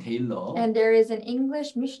허드슨 테일러 and there is an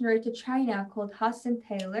English missionary to China called Hudson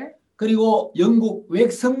Taylor, 그리고 영국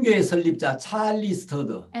웩성교의 설립자 찰리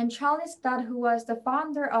스터드 and Charles Studd, who was the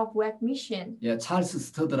founder of WEC Mission. 예, 찰스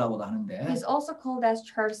스터드라고도 하는데 He's also called as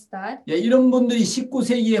Charles Studd. 예, 이런 분들이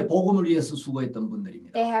 19세기에 복음을 위해서 수고했던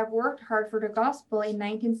분들입니다. They have worked hard for the gospel in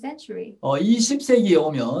 19th century. 20세기에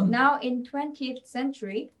오면 Now in 20th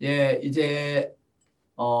century, 예, 이제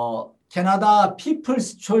캐나다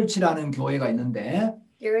피플스 철치라는 교회가 있는데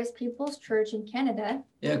There is People's Church in Canada,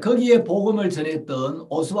 예, 거기에 복음을 전했던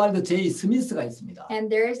오스왈드 제이 스미스가 있습니다. and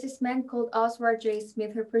there is this man called Oswald J.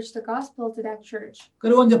 Smith who preached the gospel to that church.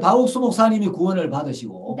 그리고 이제 박옥수 목사님이 구원을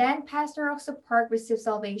받으시고 Then Pastor Oxa Park received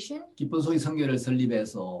salvation 기쁜 소식 선교를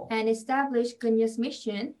설립해서 and established Good News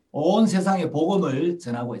Mission 온 세상에 복음을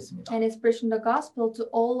전하고 있습니다. and is preaching the gospel to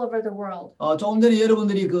all over the world. 조금 전에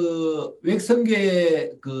여러분들이 그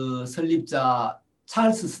웩성교의 그 설립자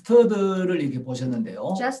찰스 스터드를 이렇게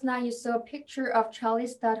보셨는데요. Just now you saw a picture of Charlie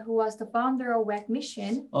Studd, who was the founder of WEC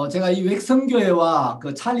Mission. 제가 이 웩성교회와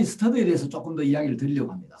그 찰리 스터드에 대해서 조금 더 이야기를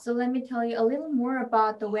드리려고 합니다. So let me tell you a little more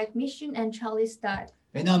about the WEC Mission and Charlie Studd.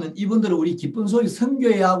 왜냐하면 이분들은 우리 기쁜 소식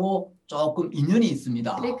선교회하고 조금 인연이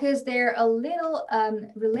있습니다. Because they're a little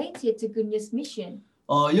related to Good News Mission.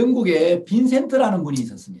 영국에 빈센트라는 분이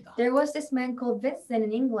있었습니다. There was this man called Vincent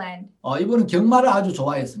in England. 이분은 경마를 아주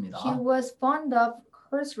좋아했습니다. He was fond of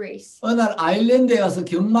horse race. 어느 날 아일랜드에 가서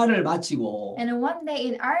경마를 마치고 And one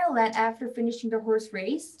day in Ireland, after finishing the horse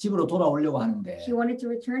race, 집으로 돌아오려고 하는데 he wanted to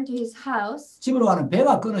return to his house, 집으로 가는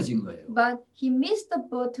배가 끊어진 거예요. but he missed the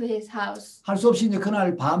boat to his house. 할 수 없이 이제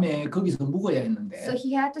그날 밤에 거기서 묵어야 했는데 So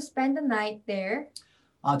he had to spend the night there.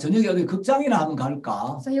 저녁에 어디 극장이나 한번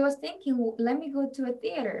갈까? So he was thinking, let me go to a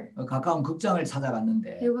theater. 가까운 극장을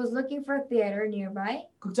찾아갔는데 He was looking for a theater nearby.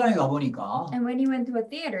 극장에 가보니까 And when he went to a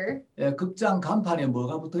theater, 극장 간판에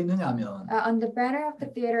뭐가 붙어 있느냐면 on the banner of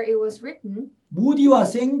the theater, it was written, 무디와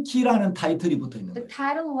생키라는 타이틀이 붙어 있는 the 거예요.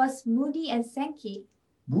 title was Moody and Sankey.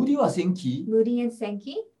 무디와 생키? Moody and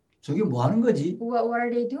Sankey? 저게 뭐 하는 거지? What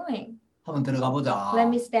are they doing? 한번 들어가 보자. Let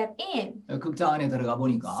me step in. 극장 안에 들어가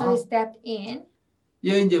보니까 So he stepped in.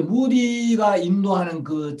 이제 무디가 인도하는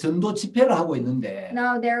그 전도 집회를 하고 있는데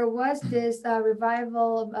Now there was this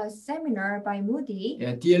revival seminar by Moody.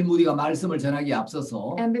 D.L. 무디가 말씀을 전하기에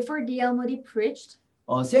앞서서 And before D.L. Moody preached,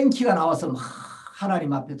 생키가 나와서 막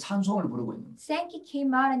하나님 앞에 찬송을 부르고 있는 거예요. Sankey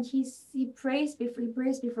came out and he praised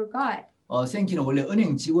before God. 생키는 원래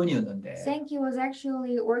은행 직원이었는데 Sankey was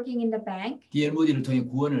actually working in the bank, D.L. 무디를 통해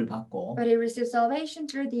구원을 받고 but he received salvation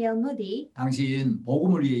through D.L. Moody. 당신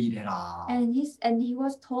복음을 위해 일해라. And he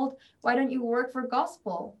was told, why don't you work for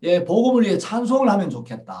gospel? 복음을 위해 찬송을 하면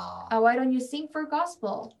좋겠다. Why don't you sing for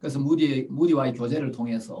gospel? 그래서 무디와의 교제를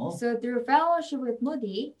통해서 So through fellowship with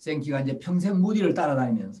Moody, 생키가 이제 평생 무디를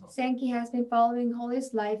따라다니면서 Sankey has been following all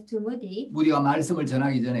his life to Moody. 무디가 말씀을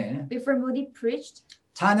전하기 전에 Before Moody preached,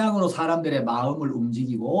 찬양으로 사람들의 마음을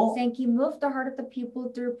움직이고 Sankey moved the heart of the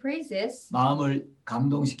people through praises 마음을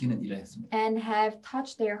감동시키는 일을 했습니다. and have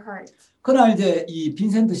touched their hearts. 그날 이제 이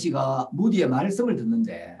빈센트 씨가 무디의 말씀을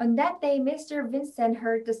듣는데 On that day, Mr. Vincent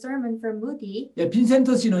heard the sermon from Moody.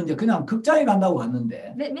 빈센트 씨는 이제 그냥 극장에 간다고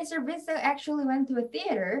갔는데 Mr. Vincent actually went to a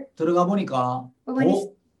theater, 들어가 보니까 but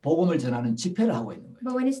when 복음을 전하는 집회를 하고 있는 거예요.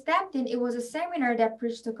 he stepped in, it was a seminar that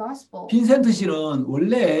preached the gospel. 빈센트 씨는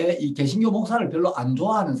원래 이 개신교 목사를 별로 안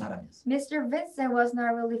좋아하는 사람이었어요. Mr. Vincent was not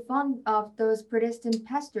really fond of those Protestant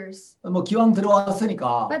pastors. 기왕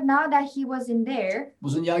들어왔으니까 But now that he was in there,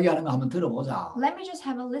 무슨 이야기하는가 한번 들어보자. let me just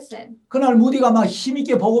have a listen. 그날 무디가 막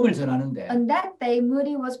힘있게 복음을 전하는데 On that day,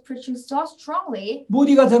 Moody was preaching so strongly,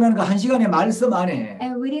 무디가 전하는 그 1시간의 말씀 안에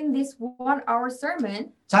and within this 1 hour sermon,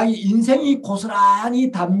 자기 인생이 고스란히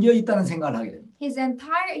담겨 있다는 생각을 하게 됩니다.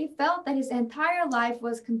 he felt that his entire life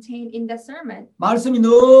was contained in the sermon. 말씀이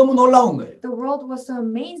너무 놀라운 거예요. The world was so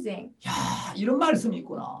amazing. 야, 이런 말씀이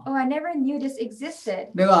있구나. Oh, I never knew this existed.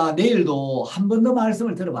 내가 내일도 한 번 더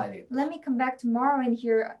말씀을 들어봐야 되겠다. Let me come back tomorrow and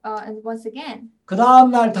hear and once again. 그 다음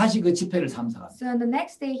날 다시 그 집회를 참석합니다. So on the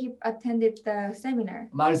next day, he attended the seminar.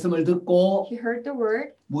 말씀을 듣고 He heard the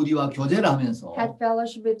word, 무디와 교제를 하면서 had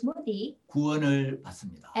fellowship with Moody, 구원을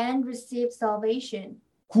받습니다. and received salvation.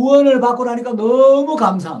 구원을 받고 나니까 너무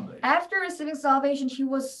감사한 거예요. After receiving salvation, he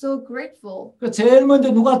was so grateful. 제일 먼저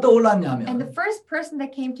누가 And 떠올랐냐면 the first person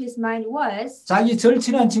that came to his mind was 자기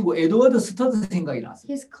절친한 친구 에드워드 스터드 생각이 났어요.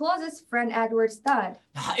 his closest friend, Edward Studd.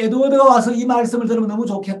 야, 에드워드가 와서 이 말씀을 들으면 너무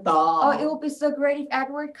좋겠다. Oh, it will be so great if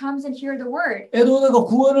Edward comes and hear the word. 에드워드가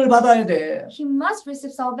구원을 받아야 돼. He must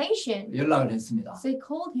receive salvation. 연락을 했습니다. So he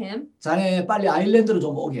called him, 자네 빨리 아일랜드로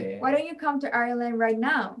좀 오게. why don't you come to Ireland right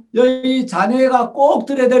now? 여기 자네가 꼭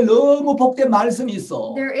들어야 될 너무 복된 말씀이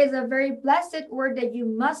있어. There is a very blessed word that you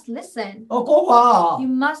must listen. 꼭 와.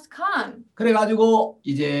 You must come. 그래가지고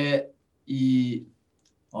이제 이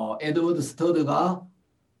에드워드 스터드가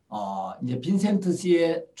이제 빈센트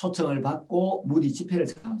씨의 초청을 받고 무디 집회를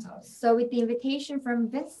참석합니다. So with the invitation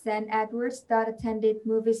from Vincent, Edward Studd attended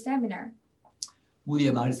movie seminar.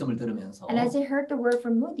 무디의 말씀을 들으면서 And as he heard the word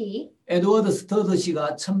from Moody, 에드워드 스터드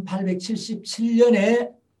씨가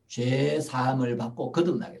 1877년에 죄 사함을 받고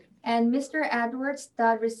거듭나게 됩니다. And Mr. Edward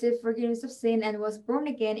Studd received forgiveness of sin and was born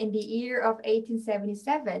again in the year of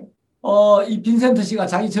 1877. 이 빈센트 씨가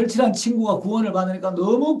자기 절친한 친구가 구원을 받으니까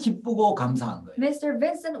너무 기쁘고 감사한 거예요. Mr.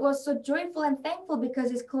 Vincent was so joyful and thankful because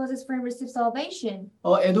his closest friend received salvation.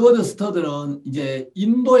 에드워드 스터드는 이제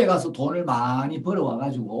인도에 가서 돈을 많이 벌어와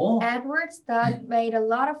가지고 Edward Studd made a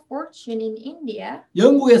lot of fortune in India.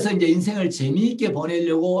 영국에서 이제 인생을 재미있게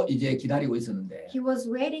보내려고 이제 기다리고 있었는데 He was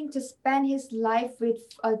waiting to spend his life with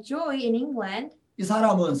joy in England. 이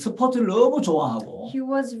사람은 스포츠를 너무 좋아하고 He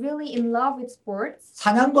was really in love with sports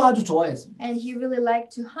사냥도 아주 좋아했습니다. and he really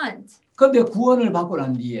liked to hunt. 그런데 구원을 받고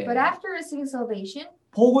난 뒤에 But after receiving salvation,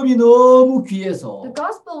 복음이 너무 귀해서 the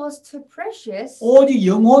gospel was too precious 오직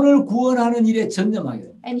영혼을 구원하는 일에 전념하게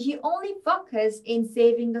됩니다. and he only focused in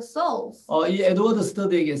saving the souls. 이 에드워드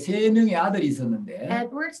스터드에게 3명의 아들이 있었는데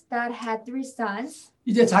Edward Studd had 3 sons.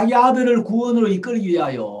 이제 자기 아들을 구원으로 이끌기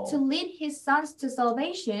위하여 To lead his sons to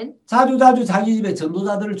salvation, 자주 자기 집에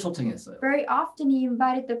전도자들을 초청했어요. very often he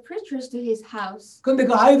invited the preachers to his house. 근데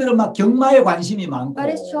그 아이들은 막 경마에 관심이 많고 But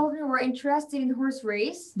his children were interested in horse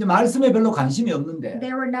race. 이제 말씀에 별로 관심이 없는데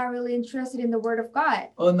They were not really interested in the word of God.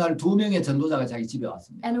 어느 날 2명의 전도자가 자기 집에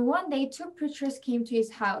왔습니다. And one day, 2 preachers came to his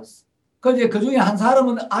house. 그 중에 한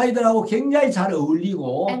사람은 아이들하고 굉장히 잘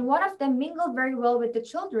어울리고 And one of them mingled very well with the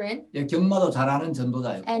children. 경마도 잘하는 And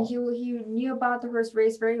전도자였고 he knew about the horse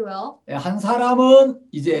race very well. 한 사람은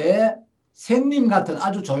이제 샘님 같은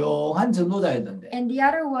아주 조용한 전도자였는데 And the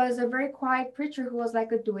other was a very quiet preacher who was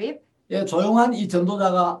like a dweeb. 조용한 이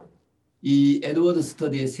전도자가 이 에드워드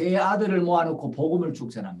스터디의 3 아들을 모아놓고 복음을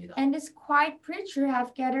쭉 전합니다. And this quiet preacher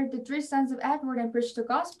have gathered the 3 sons of Edward and preached the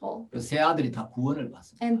gospel. 그 3 아들이 다 구원을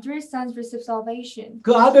받습니다. And 3 sons received salvation.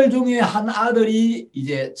 그 아들 중에 한 아들이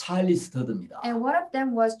이제 찰리 스터드입니다. And one of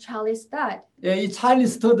them was Charlie Studd. 이 찰리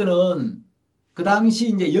스터드는 그 당시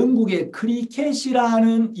이제 영국의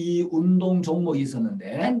크리켓이라는 이 운동 종목이 있었는데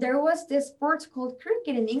And there was this sport called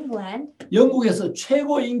cricket in England. 영국에서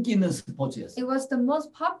최고 인기 있는 스포츠였어요. It was the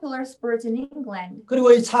most popular sport in England.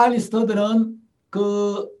 그리고 이 찰리 스터드는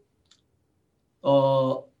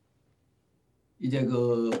이제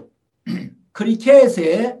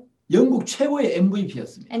크리켓의 영국 최고의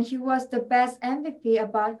MVP였습니다. And he was the best MVP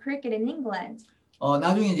about cricket in England.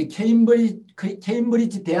 나중에 이제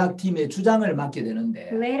케임브리지 대학 팀의 주장을 맡게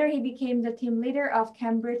되는데 Later, he became the team leader of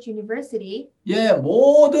Cambridge University.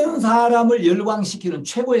 모든 사람을 열광시키는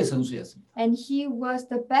최고의 선수였습니다. And he was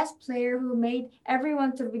the best player who made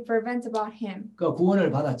everyone to be fervent about him. 그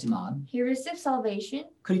구원을 받았지만 He received salvation,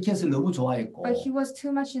 크리켓을 너무 좋아했고 but he was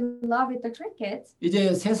too much in love with the cricket.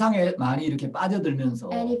 이제 세상에 많이 이렇게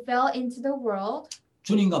빠져들면서 And he fell into the world.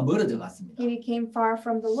 주님과 멀어져 갔습니다. He became far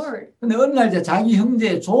from the Lord. 근데 어느 날 이제 자기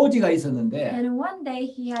형제 조지가 있었는데 And one day,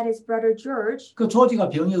 he had his brother George. 그 조지가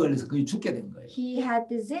병에 걸려서 거의 죽게 된 거예요. He had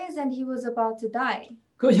disease and he was about to die.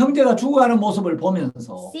 그 형제가 죽어가는 모습을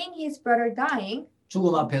보면서 Seeing his brother dying,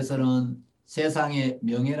 죽음 앞에서는 세상의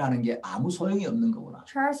명예라는 게 아무 소용이 없는 거구나.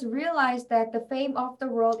 Charles realized that the fame of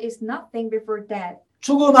the world is nothing before death.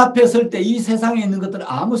 죽음 앞에 설 때 이 세상에 있는 것들은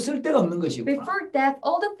아무 쓸데가 없는 것이구나. Before death,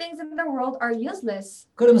 all the things in the world are useless.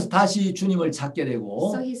 그러면서 다시 주님을 찾게 되고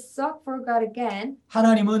So he sought for God again,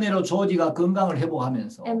 하나님 은혜로 조지가 건강을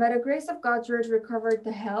회복하면서 and by the grace of God, George recovered the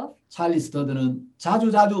health. 찰리 스터드는 자주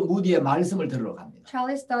무디의 말씀을 들으러 갑니다.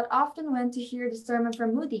 Charlie Studd often went to hear the sermon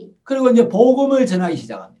from Moody, 그리고 이제 복음을 전하기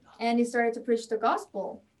시작합니다. and he started to preach the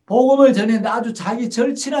gospel. 복음을 전했는데 아주 자기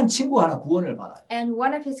절친한 친구 하나 구원을 받아요. And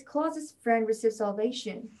one of his closest friends received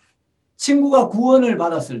salvation. 친구가 구원을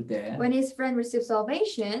받았을 때 When his friend received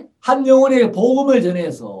salvation, 한 영혼에게 복음을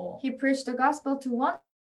전해서 he preached the gospel to one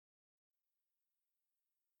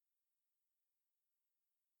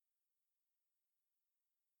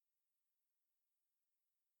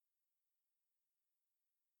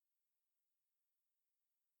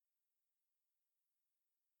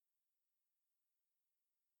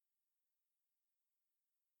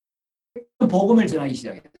복음을 전하기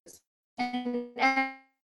시작했어요. and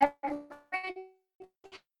every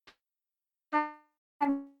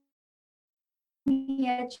time he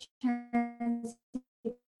had chance,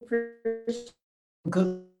 he preached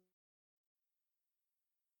그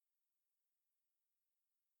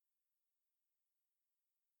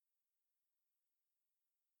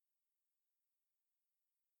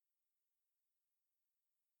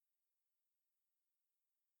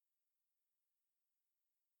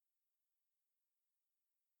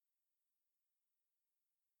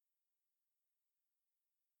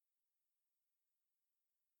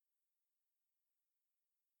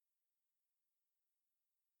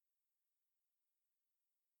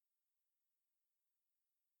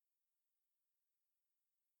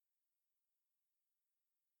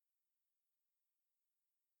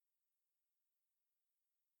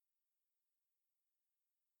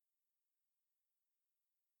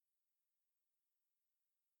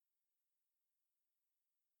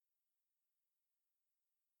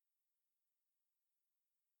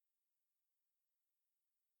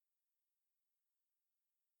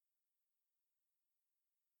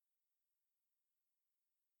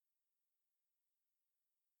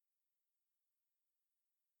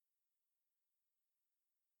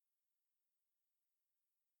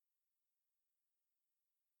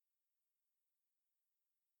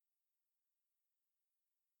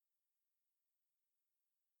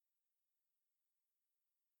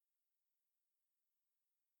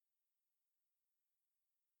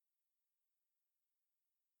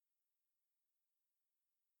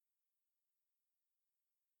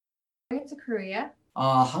to Korea.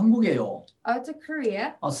 한국에요. To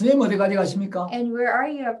Korea. 선생님 어디까지 가십니까? And where are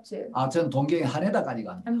you up to? 저는 동경의 하네다까지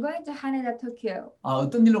갑니다. I'm going to Haneda, Tokyo.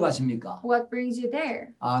 어떤 일로 가십니까? What brings you there?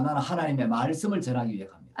 나는 하나님의 말씀을 전하기 위해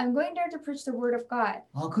갑니다. I'm going there to preach the word of God.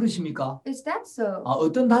 그러십니까? Is that so?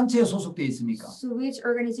 어떤 단체에 소속되어 있습니까? So which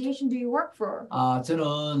organization do you work for?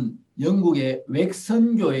 저는 영국의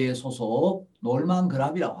웩선교회 소속 놀만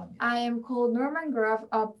그랍이라고 합니다. I am called Norman Grubb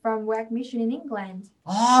from WAC Mission in England.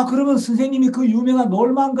 그러면 선생님이 그 유명한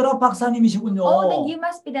놀만 그랍 박사님이시군요. Oh, then you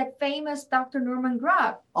must be that famous Dr. Norman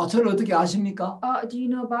Grubb. 저를 어떻게 아십니까? Do you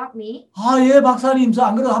know about me? 예, 박사님. 저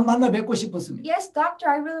안 그래도 한 만나 뵙고 싶었습니다. Yes, doctor,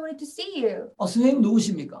 I really wanted to see you. 선생님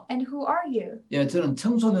누구십니까? And who are you? 예, 저는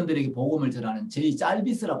청소년들에게 복음을 전하는 제이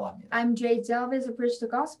짤비스라고 합니다. I'm Jay Jelvis, who preach the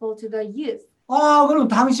gospel to the youth. 그럼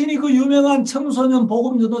당신이 그 유명한 청소년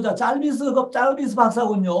복음 전도자 짤비스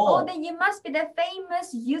박사군요. Oh, then you must be the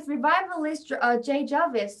famous youth revivalist Jay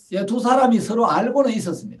Jelvis. 예, 두 사람이 서로 알고는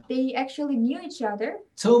있었습니다. They actually knew each other,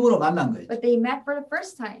 처음으로 만난 거예요. but they met for the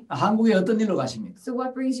first time. 한국에 어떤 일로 가십니까? So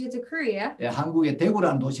what brings you to Korea? 예, 한국에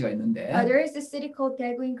대구라는 도시가 있는데 There is a city called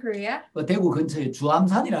Daegu in Korea. 그 대구 근처에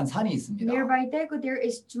주암산이라는 산이 있습니다. Nearby Daegu, there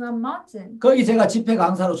is Juam Mountain. 거기 제가 집회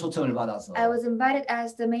강사로 초청을 받아서 I was invited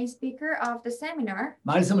as the main speaker of the seminar,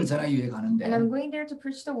 말씀을 전하기 위해 가는데 and I'm going there to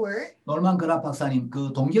preach the word. 놀만 그랍 박사님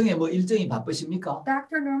그 동경에 뭐 일정이 바쁘십니까?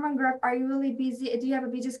 Dr. Norman Grubb, are you really busy? Do you have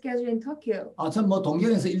a busy schedule in Tokyo? 전 뭐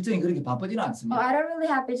동경에서 일정이 그렇게 바쁘지는 않습니다. I don't really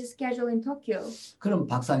have a busy schedule in Tokyo. 그럼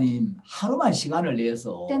박사님 하루만 시간을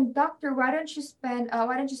내서 Then, doctor, why don't you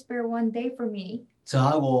spare one day for me?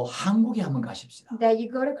 저하고 한국에 한번 가십시다. That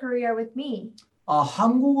you go to Korea with me.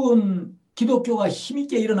 한국은 기독교가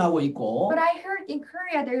힘있게 일어나고 있고 But I heard in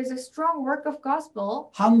Korea there is a strong work of gospel,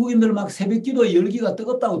 한국인들 막 새벽기도 열기가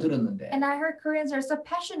뜨겁다고 들었는데 and I heard Koreans are so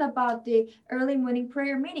passionate about the early morning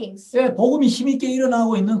prayer meetings. 예, 복음이 힘있게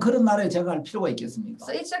일어나고 있는 그런 나라에 제가 갈 필요가 있겠습니까?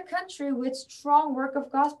 So it's a country with strong work of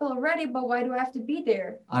gospel already, but why do I have to be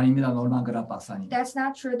there? 아닙니다. 놀만 그랍 박사님. That's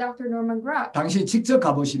not true, Dr. Norman Grubb. 당신이 직접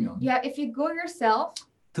가보시면 Yeah, if you go yourself,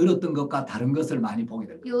 들었던 것과 다른 것을 많이 보게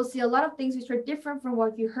됩니다. you'll see a lot of things which are different from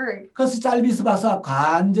what you heard. 그래서 짤비스 박사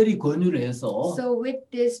간절히 권유를 해서 So with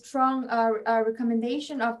this strong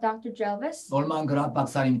recommendation of Dr. Jelvis, 놀만 그랍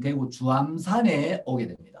박사님이 대구 주암산에 오게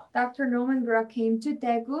됩니다. Dr. Norman Grubb came to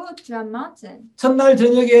Daegu, Juam Mountain. 첫날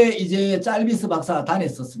저녁에 이제 짤비스 박사가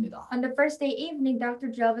다녔었습니다. On the first day evening,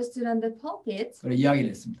 Dr. Jelvis stood on the pulpit 그리고 이야기를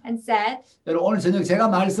했습니다. and said, 여러분 오늘 저녁 제가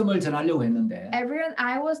말씀을 전하려고 했는데 everyone,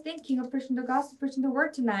 I was thinking of preaching the gospel, preaching the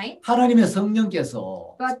word tonight, 하나님의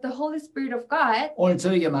성령께서 but the Holy Spirit of God 오늘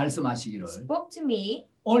저에게 말씀하시기를 spoke to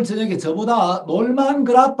me 오늘 저녁에 저보다 놀만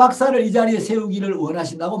그랍 박사를 이 자리에 세우기를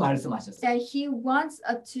원하신다고 말씀하셨어요. that he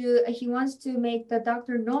wants to make the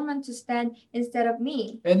Dr. Norman to stand instead of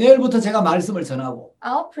me. 내일부터 제가 말씀을 전하고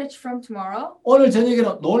I'll preach from tomorrow. 오늘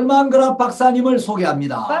저녁에는 놀만 그랍 박사님을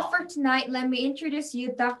소개합니다. But for tonight, let me introduce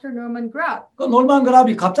you Dr. Norman Grubb. 그 놀만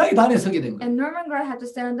그랍이 갑자기 단에 서게 된 거예요. And Norman Grubb had to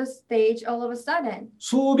stand on the stage all of a sudden.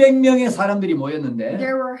 수백 명의 사람들이 모였는데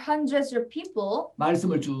There were hundreds of people,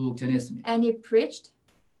 말씀을 쭉 전했습니다. and he preached.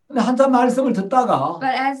 근데 한참 말씀을 듣다가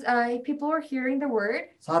But as people were hearing the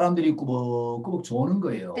word, 사람들이 꾸벅꾸벅 조는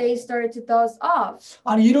거예요. they started to doze off.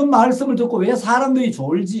 아니 이런 말씀을 듣고 왜 사람들이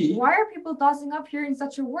졸지? Why are people dozing off hearing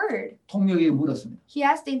such a word? 통역에게 물었습니다. He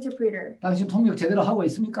asked the interpreter, 당신 통역 제대로 하고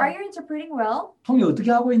있습니까? are you interpreting well? 통역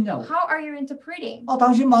어떻게 하고 있냐고. How are you interpreting?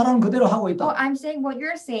 당신 말하는 그대로 하고 Oh, 있다. I'm saying what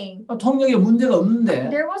you're saying. 통역에 문제가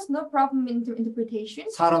없는데 There was no problem in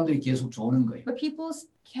interpretation, 사람들이 계속 조는 거예요. but people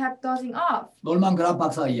kept dozing off. 놀만 그랍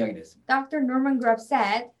박사가 이야기를 했습니다. Dr. Norman Grubb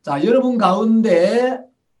said, 자, 여러분 가운데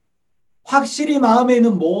확실히 마음에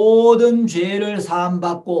있는 모든 죄를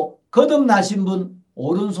사함받고 거듭나신 분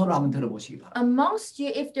오른손을 한번 들어보시기 바랍니다. amongst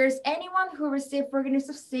you, if there's anyone who received forgiveness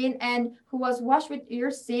of sin and who was washed with your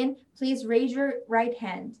sin, please raise your right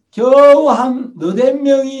hand. 겨우 한 너댓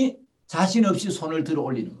명이 자신 없이 손을 들어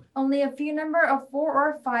올리는 거예요. Only a few number of 4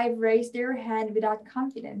 or 5 raised their hand without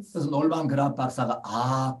confidence. 그래서 놀만 그랍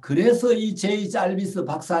박사가 그래서 이 제이 짤비스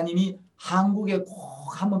박사님이 한국에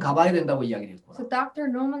꼭 한번 가봐야 된다고 이야기를 했구나. So Dr.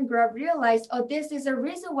 Norman Grubb realized, this is a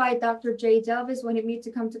reason why Dr. Jay Jelvis wanted me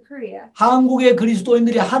to come to Korea. 한국의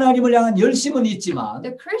그리스도인들이 하나님을 향한 열심은 있지만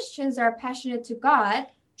The Christians are passionate to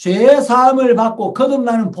God, 죄 사함을 받고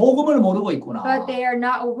거듭나는 복음을 모르고 있구나. but they are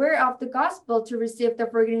not aware of the gospel to receive the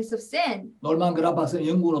forgiveness of sin. 놀만 그랍 박사는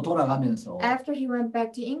영국으로 돌아가면서 After he went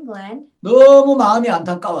back to England, 너무 마음이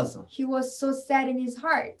안타까웠어. he was so sad in his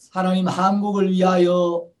heart. 하나님 한국을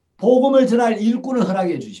위하여 복음을 전할 일꾼을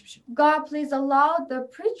허락해 주십시오. God, please allow the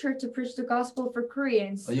preacher to preach the gospel for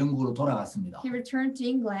Koreans. 영국으로 돌아갔습니다. He returned to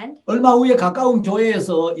England. 얼마 후에 가까운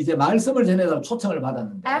교회에서 이제 말씀을 전해달라고 초청을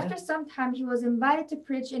받았는데 After some time, he was invited to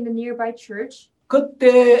preach in the nearby church.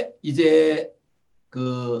 그때 이제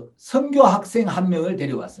그 선교 학생 한 명을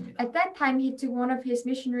데려왔습니다. At that time, he took one of his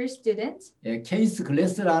missionary students. 예, 케이스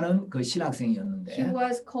글래스라는 그 He 신학생이었는데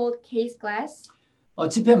was called Case Glass.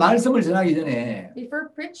 집회 말씀을 전하기 전에 Before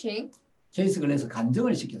preaching, 케이스 글래스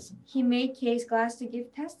간증을 시켰습니다. he made Case Glass to give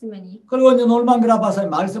testimony. 그리고 이제 놀만 그랍 박사님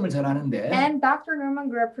말씀을 전하는데 And Dr. Norman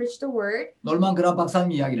Grab preached the word. 놀만 그랍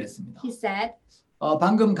박사님이 이야기를 했습니다. He said,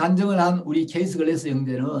 방금 간증을 한 우리 케이스 글래스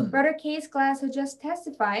형제는 Brother Case Glass, who just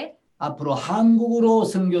testified, 앞으로 한국으로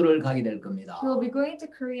선교를 가게 될 겁니다. he will be going to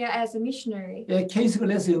Korea as a missionary. 예, 케이스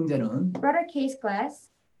글래스 형제는 Brother Case Glass,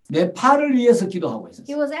 네팔을 위해서 기도하고 he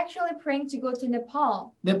있었어요. was actually praying to go to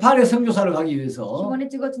Nepal. 네팔에 선교사를 가기 He 위해서 wanted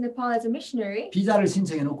to go to Nepal as a missionary. 비자를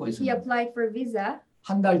신청해 놓고 He 있습니다. applied for visa,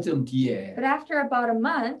 한 달쯤 뒤에 but after about a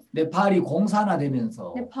month, 네팔이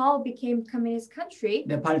공산화되면서 Nepal became communist country,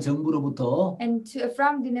 네팔 정부로부터 and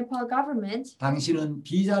from the Nepal government, 당신은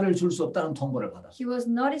비자를 줄 수 없다는 통보를 받았어요. he was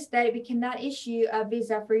noticed that we cannot issue a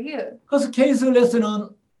visa for you. 그래서 케이스 글래스는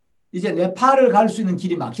이제 네팔을 갈 수 있는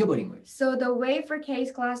길이 막혀버린 거예요. So the way for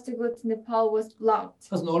Case Glass to go to Nepal was blocked.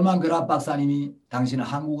 그래서 놀만 그랍 박사님이 당신은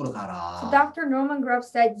한국으로 So 가라. Dr. Norman Grubb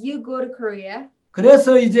said, you go to Korea.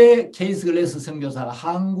 그래서 이제 케이스 글래스 선교사가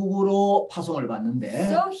한국으로 파송을 받는데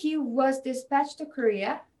So he was dispatched to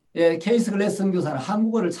Korea, 예, 케이스 글래스 선교사는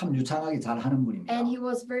한국어를 참 유창하게 잘 하는 분입니다. and he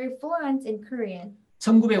was very fluent in Korean.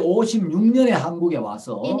 1956년에 한국에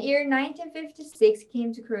와서 In year 1956,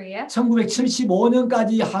 came to Korea,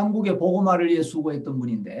 1975년까지 한국의 복음화를 위해 수고했던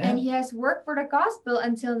분인데 and he has worked for the gospel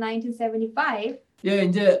until 1975. 예,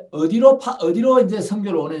 이제 어디로 이제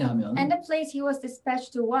선교를 오느냐 하면 And the place he was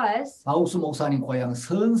dispatched to was 박욱수 목사님 고향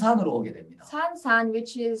선산으로 오게 됩니다. Sansan,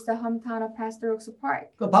 which is the hometown of Pastor Oxa Park.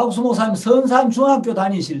 그 박욱수 목사님 선산 중학교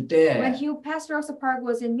다니실 When 때 Pastor Oxa Park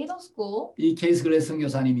was in middle school, 이 케이스 글래스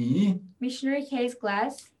선교사님이 missionary Case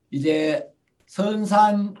Glass, 이제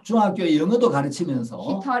선산 중학교 영어도 he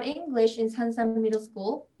가르치면서 taught English in Sansan Middle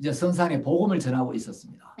School, 이제 선산에 복음을 전하고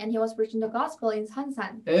있었습니다. and he was preaching the gospel in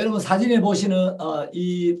Sansan. 예, 여러분 사진에 보시는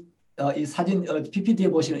이 사진 PPT에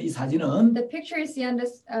보시는 이 사진은 The picture you see on the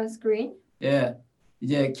screen 예,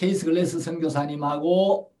 이제 케이스 글래스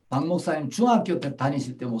선교사님하고 박 목사님 중학교 때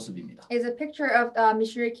다니실 때 모습입니다. is a picture of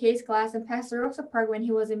missionary Case Glass and Pastor Oxa Park when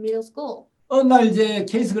he was in middle school. 어느 날 이제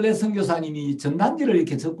케이스 글래스 선교사님이 전단지를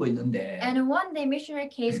이렇게 적고 있는데 And one day, missionary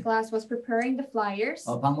Case Glass was preparing the flyers,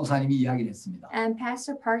 박 목사님이 이야기를 했습니다. and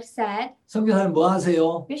Pastor Park said, 선교사님 뭐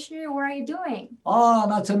하세요? Missionary, what are you doing?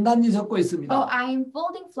 나 전단지 적고 Oh, 있습니다. I am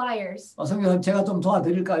folding flyers. 선교사님 제가 좀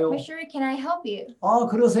도와드릴까요? Missionary, can I help you?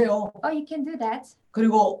 그러세요. Oh, you can do that.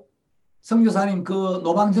 그리고 선교사님 그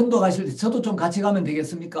노방전도 가실 때 저도 좀 같이 가면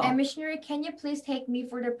되겠습니까? And missionary, can you please take me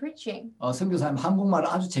for the preaching? 선교사님 한국말을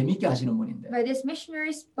아주 재밌게 하시는 분인데 But this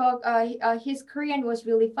missionary spoke, his Korean was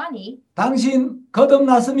really funny. 당신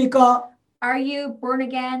거듭났습니까? Are you born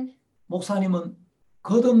again? 목사님은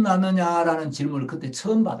거듭났느냐라는 질문을 그때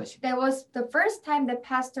처음 받으십니다. That was the very first time the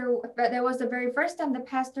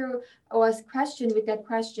pastor was questioned with that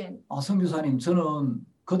question. 선교사님 저는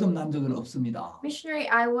거듭난 적은 없습니다. Missionary,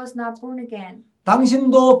 I was not born again.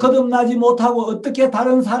 당신도 거듭나지 못하고 어떻게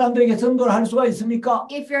다른 사람들에게 전도를 할 수가 있습니까?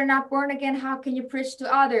 If you're not born again, how can you preach to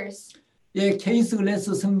others? 예, 케이스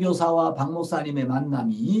글래스 선교사와 박 목사님의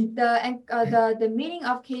만남이 The meeting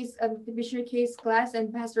of the missionary Case Glass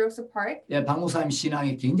and Pastor Oxa Park 예, 박 목사님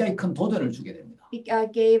신앙에 굉장히 큰 도전을 주게 됩니다.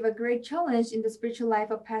 gave a great challenge in the spiritual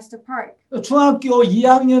life of Pastor Park. 중학교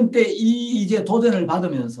 2학년 때 이제 도전을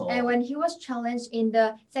받으면서 And when he was challenged in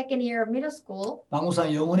the second year of middle school, 박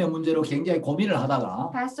목사님 영혼의 문제로 굉장히 고민을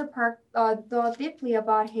하다가 Pastor Park thought deeply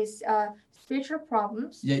about his spiritual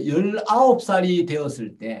problems. 이제 19살이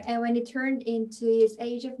되었을 때 And when he turned into his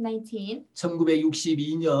age of 19,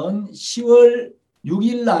 1962년 10월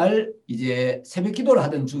 6일 날 이제 새벽 기도를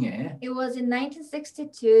하던 중에 it was in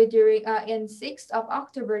 1962 during in 6th of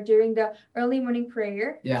October during the early morning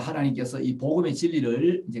prayer, 예, 하나님께서 이 복음의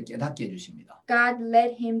진리를 이제 깨닫게 해주십니다. God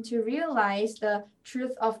led him to realize the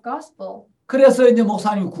truth of gospel. 그래서 이제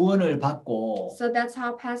목사님 구원을 받고 So that's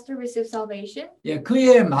how Pastor received salvation. 예,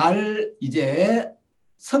 그의 말 이제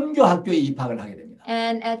선교학교에 입학을 하게 됩니다.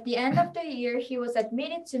 And at the end of the year, he was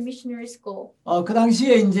admitted to missionary school. 그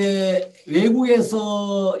당시에 이제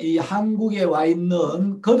외국에서 이 한국에 와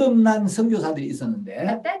있는 거듭난 선교사들이 있었는데,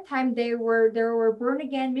 At that time, there were born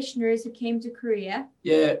again missionaries who came to Korea.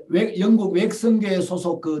 예, 영국 웩선교회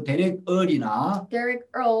소속 그 데렉 얼이나 Derek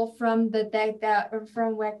Earl from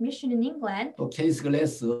from Wack Mission in England, 또 케이스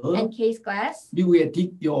글래스, and Case Glass, 미국의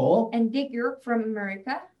딕요, and Dick York from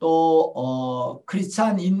America, 또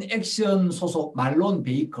크리스찬 인 액션 소속 말론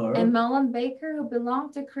베이커, and Marlon Baker, who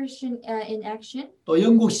belonged to Christian in Action, 또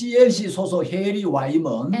영국 CLC 소속 해리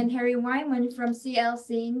와이먼, and Harry Wyman from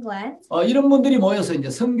CLC England. 이런 분들이 모여서 이제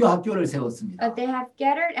선교 학교를 세웠습니다. They have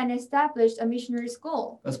gathered and established a missionary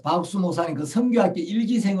school. 그래서 박수 목사님 그 선교학교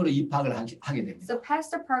 1기생으로 입학을 하게 됩니다. So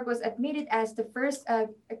Pastor Park was admitted as the first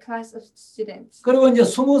class of students. 그리고 이제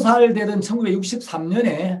 20살 되던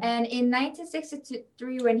 1963년에 And in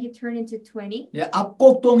 1963, when he turned into 20, 예,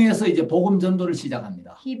 압곡동에서 이제 복음 전도를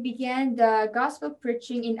시작합니다. he began the gospel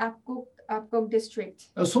preaching in Apgok district.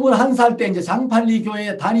 21살 때 이제 장팔리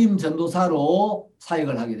교회 담임 전도사로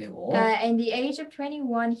사역을 하게 되고, In the age of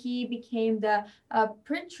 21, he became the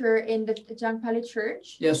preacher in the Jangpali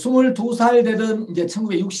Church. 예, 22살 되던 이제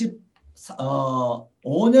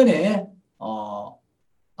 1965년에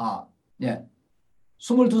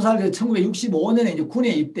 22살 때 1965년에 이제 군에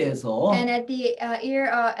입대해서 And at the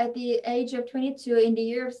age of 22, in the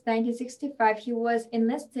year of 1965, he was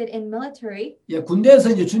enlisted in military. 예, 군대에서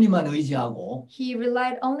이제 주님만 의지하고 He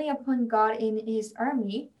relied only upon God in his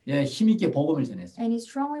army, 예, 힘있게 복음을 전했어요. and he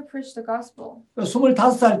strongly preached the gospel.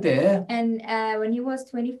 25살 때 And when he was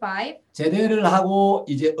 25, 제대를 하고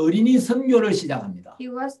이제 어린이 선교를 시작합니다. he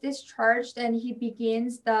was discharged and he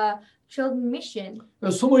begins the children mission.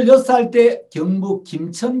 26살 때 경북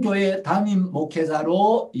김천교회 담임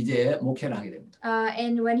목회자로 이제 목회를 하게 됩니다.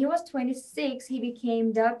 And when he was 26, he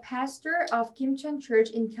became the pastor of Kimcheon Church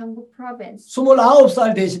in Gyeongbuk Province.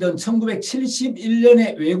 29살 되시던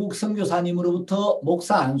 1971년에 외국 선교사님으로부터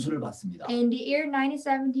목사 안수를 받습니다. In the year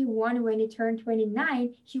 1971, when he turned 29,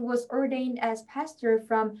 he was ordained as pastor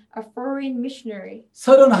from a foreign missionary.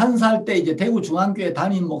 31살 때 이제 대구 중앙교회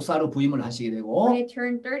담임 목사로 부임을 하시게 되고, When he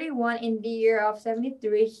turned 31 in the year of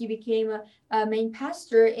 73, he became a main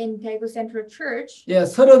pastor in Daegu Central Church. 예,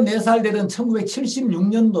 34살 되던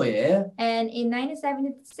 1976년도에 And in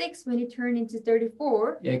 1976, when he turned into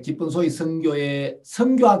 34, 예, 기쁜 소위 선교회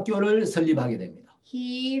선교학교를 설립하게 됩니다.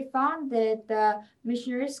 he founded the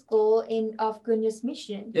missionary school of Good News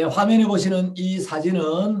Mission. 예, 화면에 보시는 이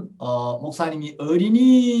사진은 목사님이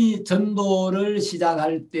어린이 전도를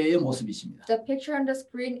시작할 때의 모습이십니다. The picture on the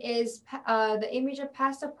screen is the image of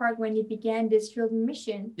Pastor Park when he began this children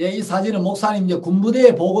mission. 예, 이 사진은 목사님 이제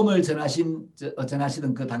군부대에 복음을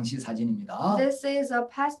전하시던 그 당시 사진입니다. This is a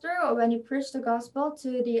pastor when he preached the gospel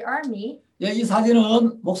to the army. 예, 이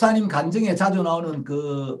사진은 목사님 간증에 자주 나오는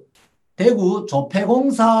그 대구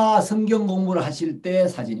조폐공사 성경 공부를 하실 때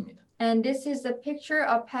사진입니다. And this is the picture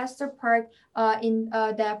of Pastor Park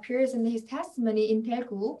that appears in his testimony in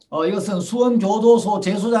Daegu. 이것은 수원 교도소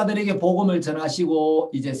재소자들에게 복음을 전하시고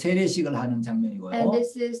이제 세례식을 하는 And 장면이고요.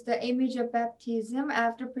 this is the image of baptism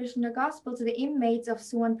after preaching the gospel to the inmates of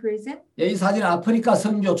Suwon prison. 예, 이 사진은 아프리카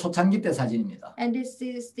선교 초창기 때 사진입니다. And this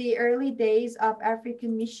is the early days of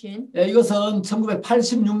African mission. 예, 이것은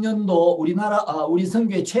 1986년도 우리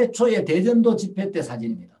선교회 최초의 대전도 집회 때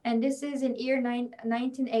사진입니다. And this is in year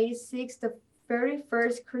 1986, the very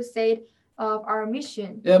first crusade of our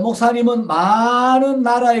mission. 예, 목사님은 많은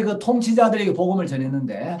나라의 그 통치자들에게 복음을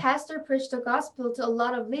전했는데, Pastor preached the gospel to a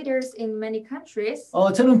lot of leaders in many countries.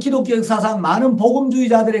 저는 기독교 역사상 많은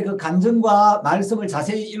복음주의자들의 그 간증과 말씀을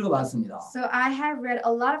자세히 읽어봤습니다. So I have read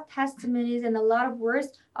a lot of testimonies and a lot of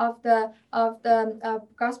words of the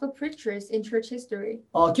gospel preachers in church history.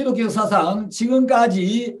 기독교 역사상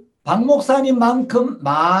지금까지 박 목사님만큼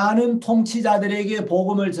많은 통치자들에게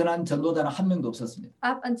복음을 전한 전도자는 한 명도 없었습니다.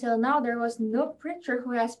 Up until now, there was no preacher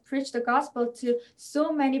who has preached the gospel to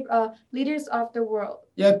so many leaders of the world.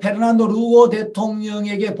 예, 페르난도 루고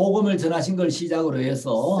대통령에게 복음을 전하신 걸 시작으로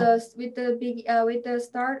해서 So with the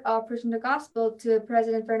start of preaching the gospel to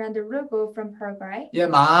President Fernando Rugo from Paraguay, 예,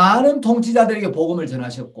 많은 통치자들에게 복음을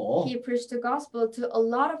전하셨고, he preached the gospel to a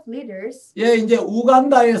lot of leaders. 예, 이제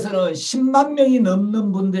우간다에서는 10만 명이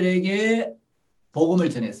넘는 분들에게 복음을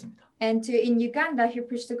전했습니다. And in Uganda, he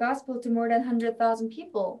preached the gospel to more than 100,000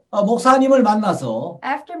 people. 목사님을 만나서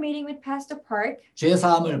After meeting with Pastor Park, 죄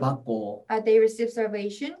사함을 받고 they received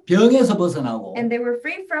salvation, 병에서 벗어나고 and they were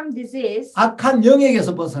free from disease, 악한 영에게서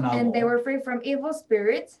and 벗어나고 they were free from evil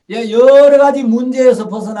spirits. 여러 가지 문제에서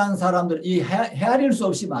벗어난 사람들 이 헤아릴 수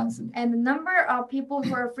없이 많습니다. And the number of people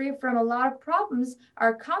who are free from a lot of problems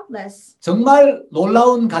are countless. 정말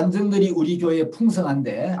놀라운 간증들이 우리 교회에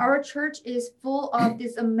풍성한데 Our church is full of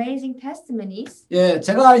these amazing testimonies.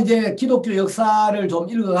 제가 이제 기독교 역사를 좀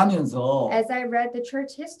읽어가면서 As I read the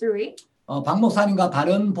church history, 박 목사님과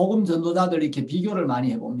다른 복음 전도자들 이렇게 비교를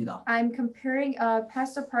많이 해봅니다. I'm comparing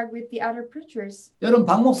Pastor Park with the other preachers. 여러분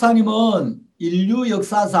박 목사님은 인류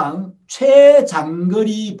역사상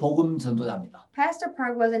최장거리 복음 전도자입니다. Pastor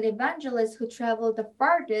Park was an evangelist who traveled the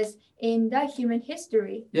farthest in the human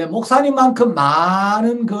history. 목사님만큼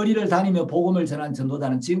많은 거리를 다니며 복음을 전한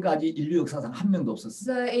전도자는 지금까지 인류 역사상 한 명도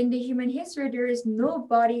없었어요. So in the human history, there is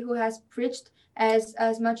nobody who has preached as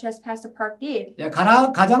much as Pastor Park did.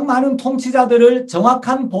 가장 많은 통치자들을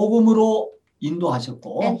정확한 복음으로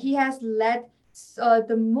인도하셨고 And he has led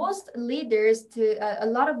the most leaders to a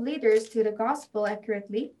lot of leaders to the gospel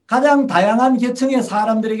accurately. 가장 다양한 계층의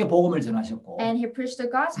사람들에게 복음을 전하셨고 And he preached the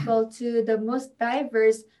gospel to the most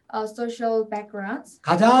diverse social backgrounds.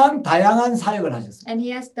 가장 다양한 사역을 하셨습니다. And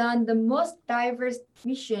he has done the most diverse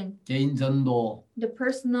mission, 개인 전도, the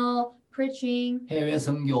personal preaching 해외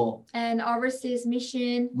선교, and overseas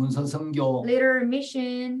mission, 문서 선교, literary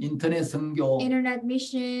mission, 인터넷 선교, internet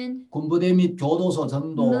mission, 군부대 및 교도소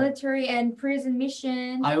전도, military and prison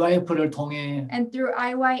mission, IYF를 통해 and through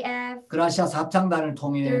IYF, 그라시아 합창단을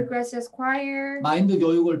통해 through Gracias Choir, 마인드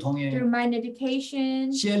교육을 통해 through Mind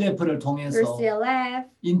Education, CLF를 through 통해서 CLF,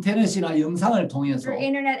 인터넷이나 영상을 통해서 through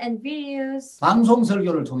internet and videos, 방송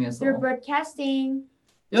설교를 통해서 through broadcasting.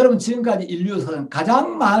 여러분 지금까지 인류 역사상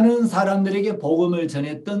가장 많은 사람들에게 복음을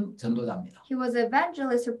전했던 전도자입니다. He was an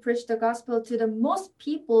evangelist who preached the gospel to the most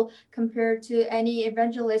people compared to any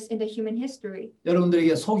evangelist in the human history.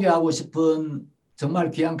 여러분들에게 소개하고 싶은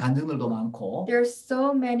정말 귀한 간증들도 많고 There are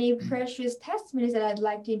so many precious testimonies that I'd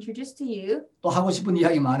like to introduce to you. 또 하고 싶은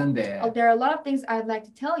이야기 많은데 There are a lot of things I'd like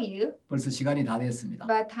to tell you, 벌써 시간이 다 됐습니다.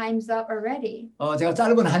 but time's up already. 제가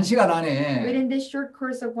짧은 1시간 안에 Within this short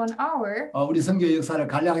course of 1 hour, 우리 선교 역사를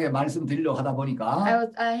간략하게 말씀드리려고 하다 보니까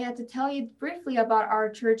I had to tell you briefly about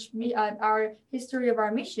our church, our history of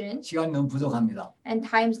our mission, 시간이 너무 부족합니다. and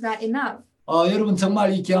time's not enough. 여러분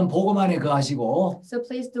정말 이 귀한 복음 안에 거하시고 So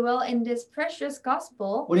please dwell in this precious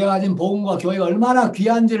gospel, 우리가 가진 복음과 교회가 얼마나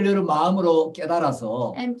귀한지를 여러분 마음으로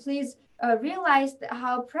깨달아서 and please realize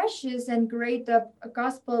how precious and great the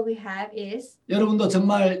gospel we have is. 여러분도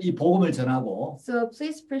정말 이 복음을 전하고 So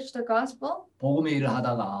please preach the gospel 복음의 일을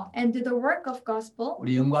하다가 and do the work of gospel.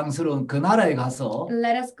 우리 영광스러운 그 나라에 가서 And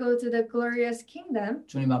let us go to the glorious kingdom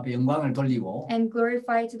주님 앞에 영광을 돌리고 and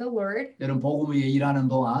glorify to the Lord. 여러분 복음 위에 일하는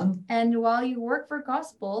동안 And while you work for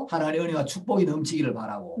gospel, 하나님의 은혜와 축복이 넘치기를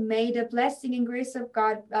바라고 may the blessing and grace of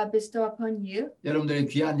God bestow upon you. 여러분들의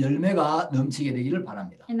귀한 열매가 넘치게 되기를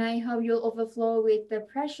바랍니다. And I hope you'll overflow with the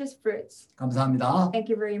precious fruits. 감사합니다.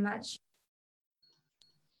 Thank you very much.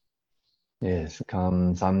 Yes,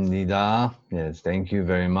 감사합니다. Yes, thank you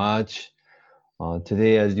very much.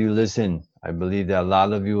 Today, as you listen, I believe that a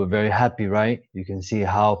lot of you are very happy, right? You can see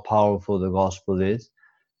how powerful the gospel is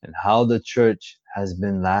and how the church has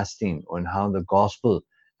been lasting, and how the gospel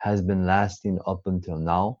has been lasting up until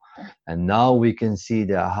now. And now we can see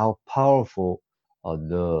that how powerful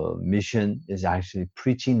the mission is actually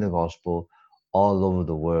preaching the gospel all over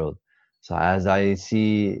the world. So as I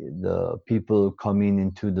see the people coming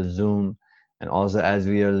into the Zoom, and also as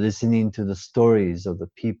we are listening to the stories of the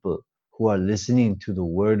people who are listening to the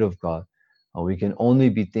word of God, we can only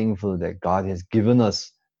be thankful that God has given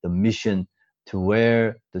us the mission to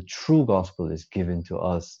where the true gospel is given to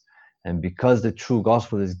us. And because the true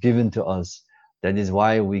gospel is given to us, that is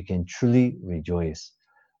why we can truly rejoice.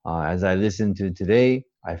 As I listen to today,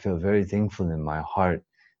 I feel very thankful in my heart.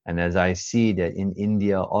 And as I see that in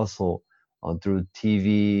India also, through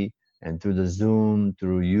TV and through the Zoom,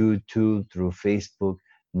 through YouTube, through Facebook,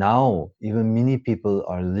 now even many people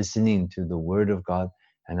are listening to the word of God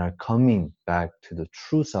and are coming back to the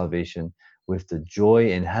true salvation with the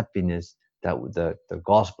joy and happiness that the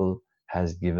gospel has given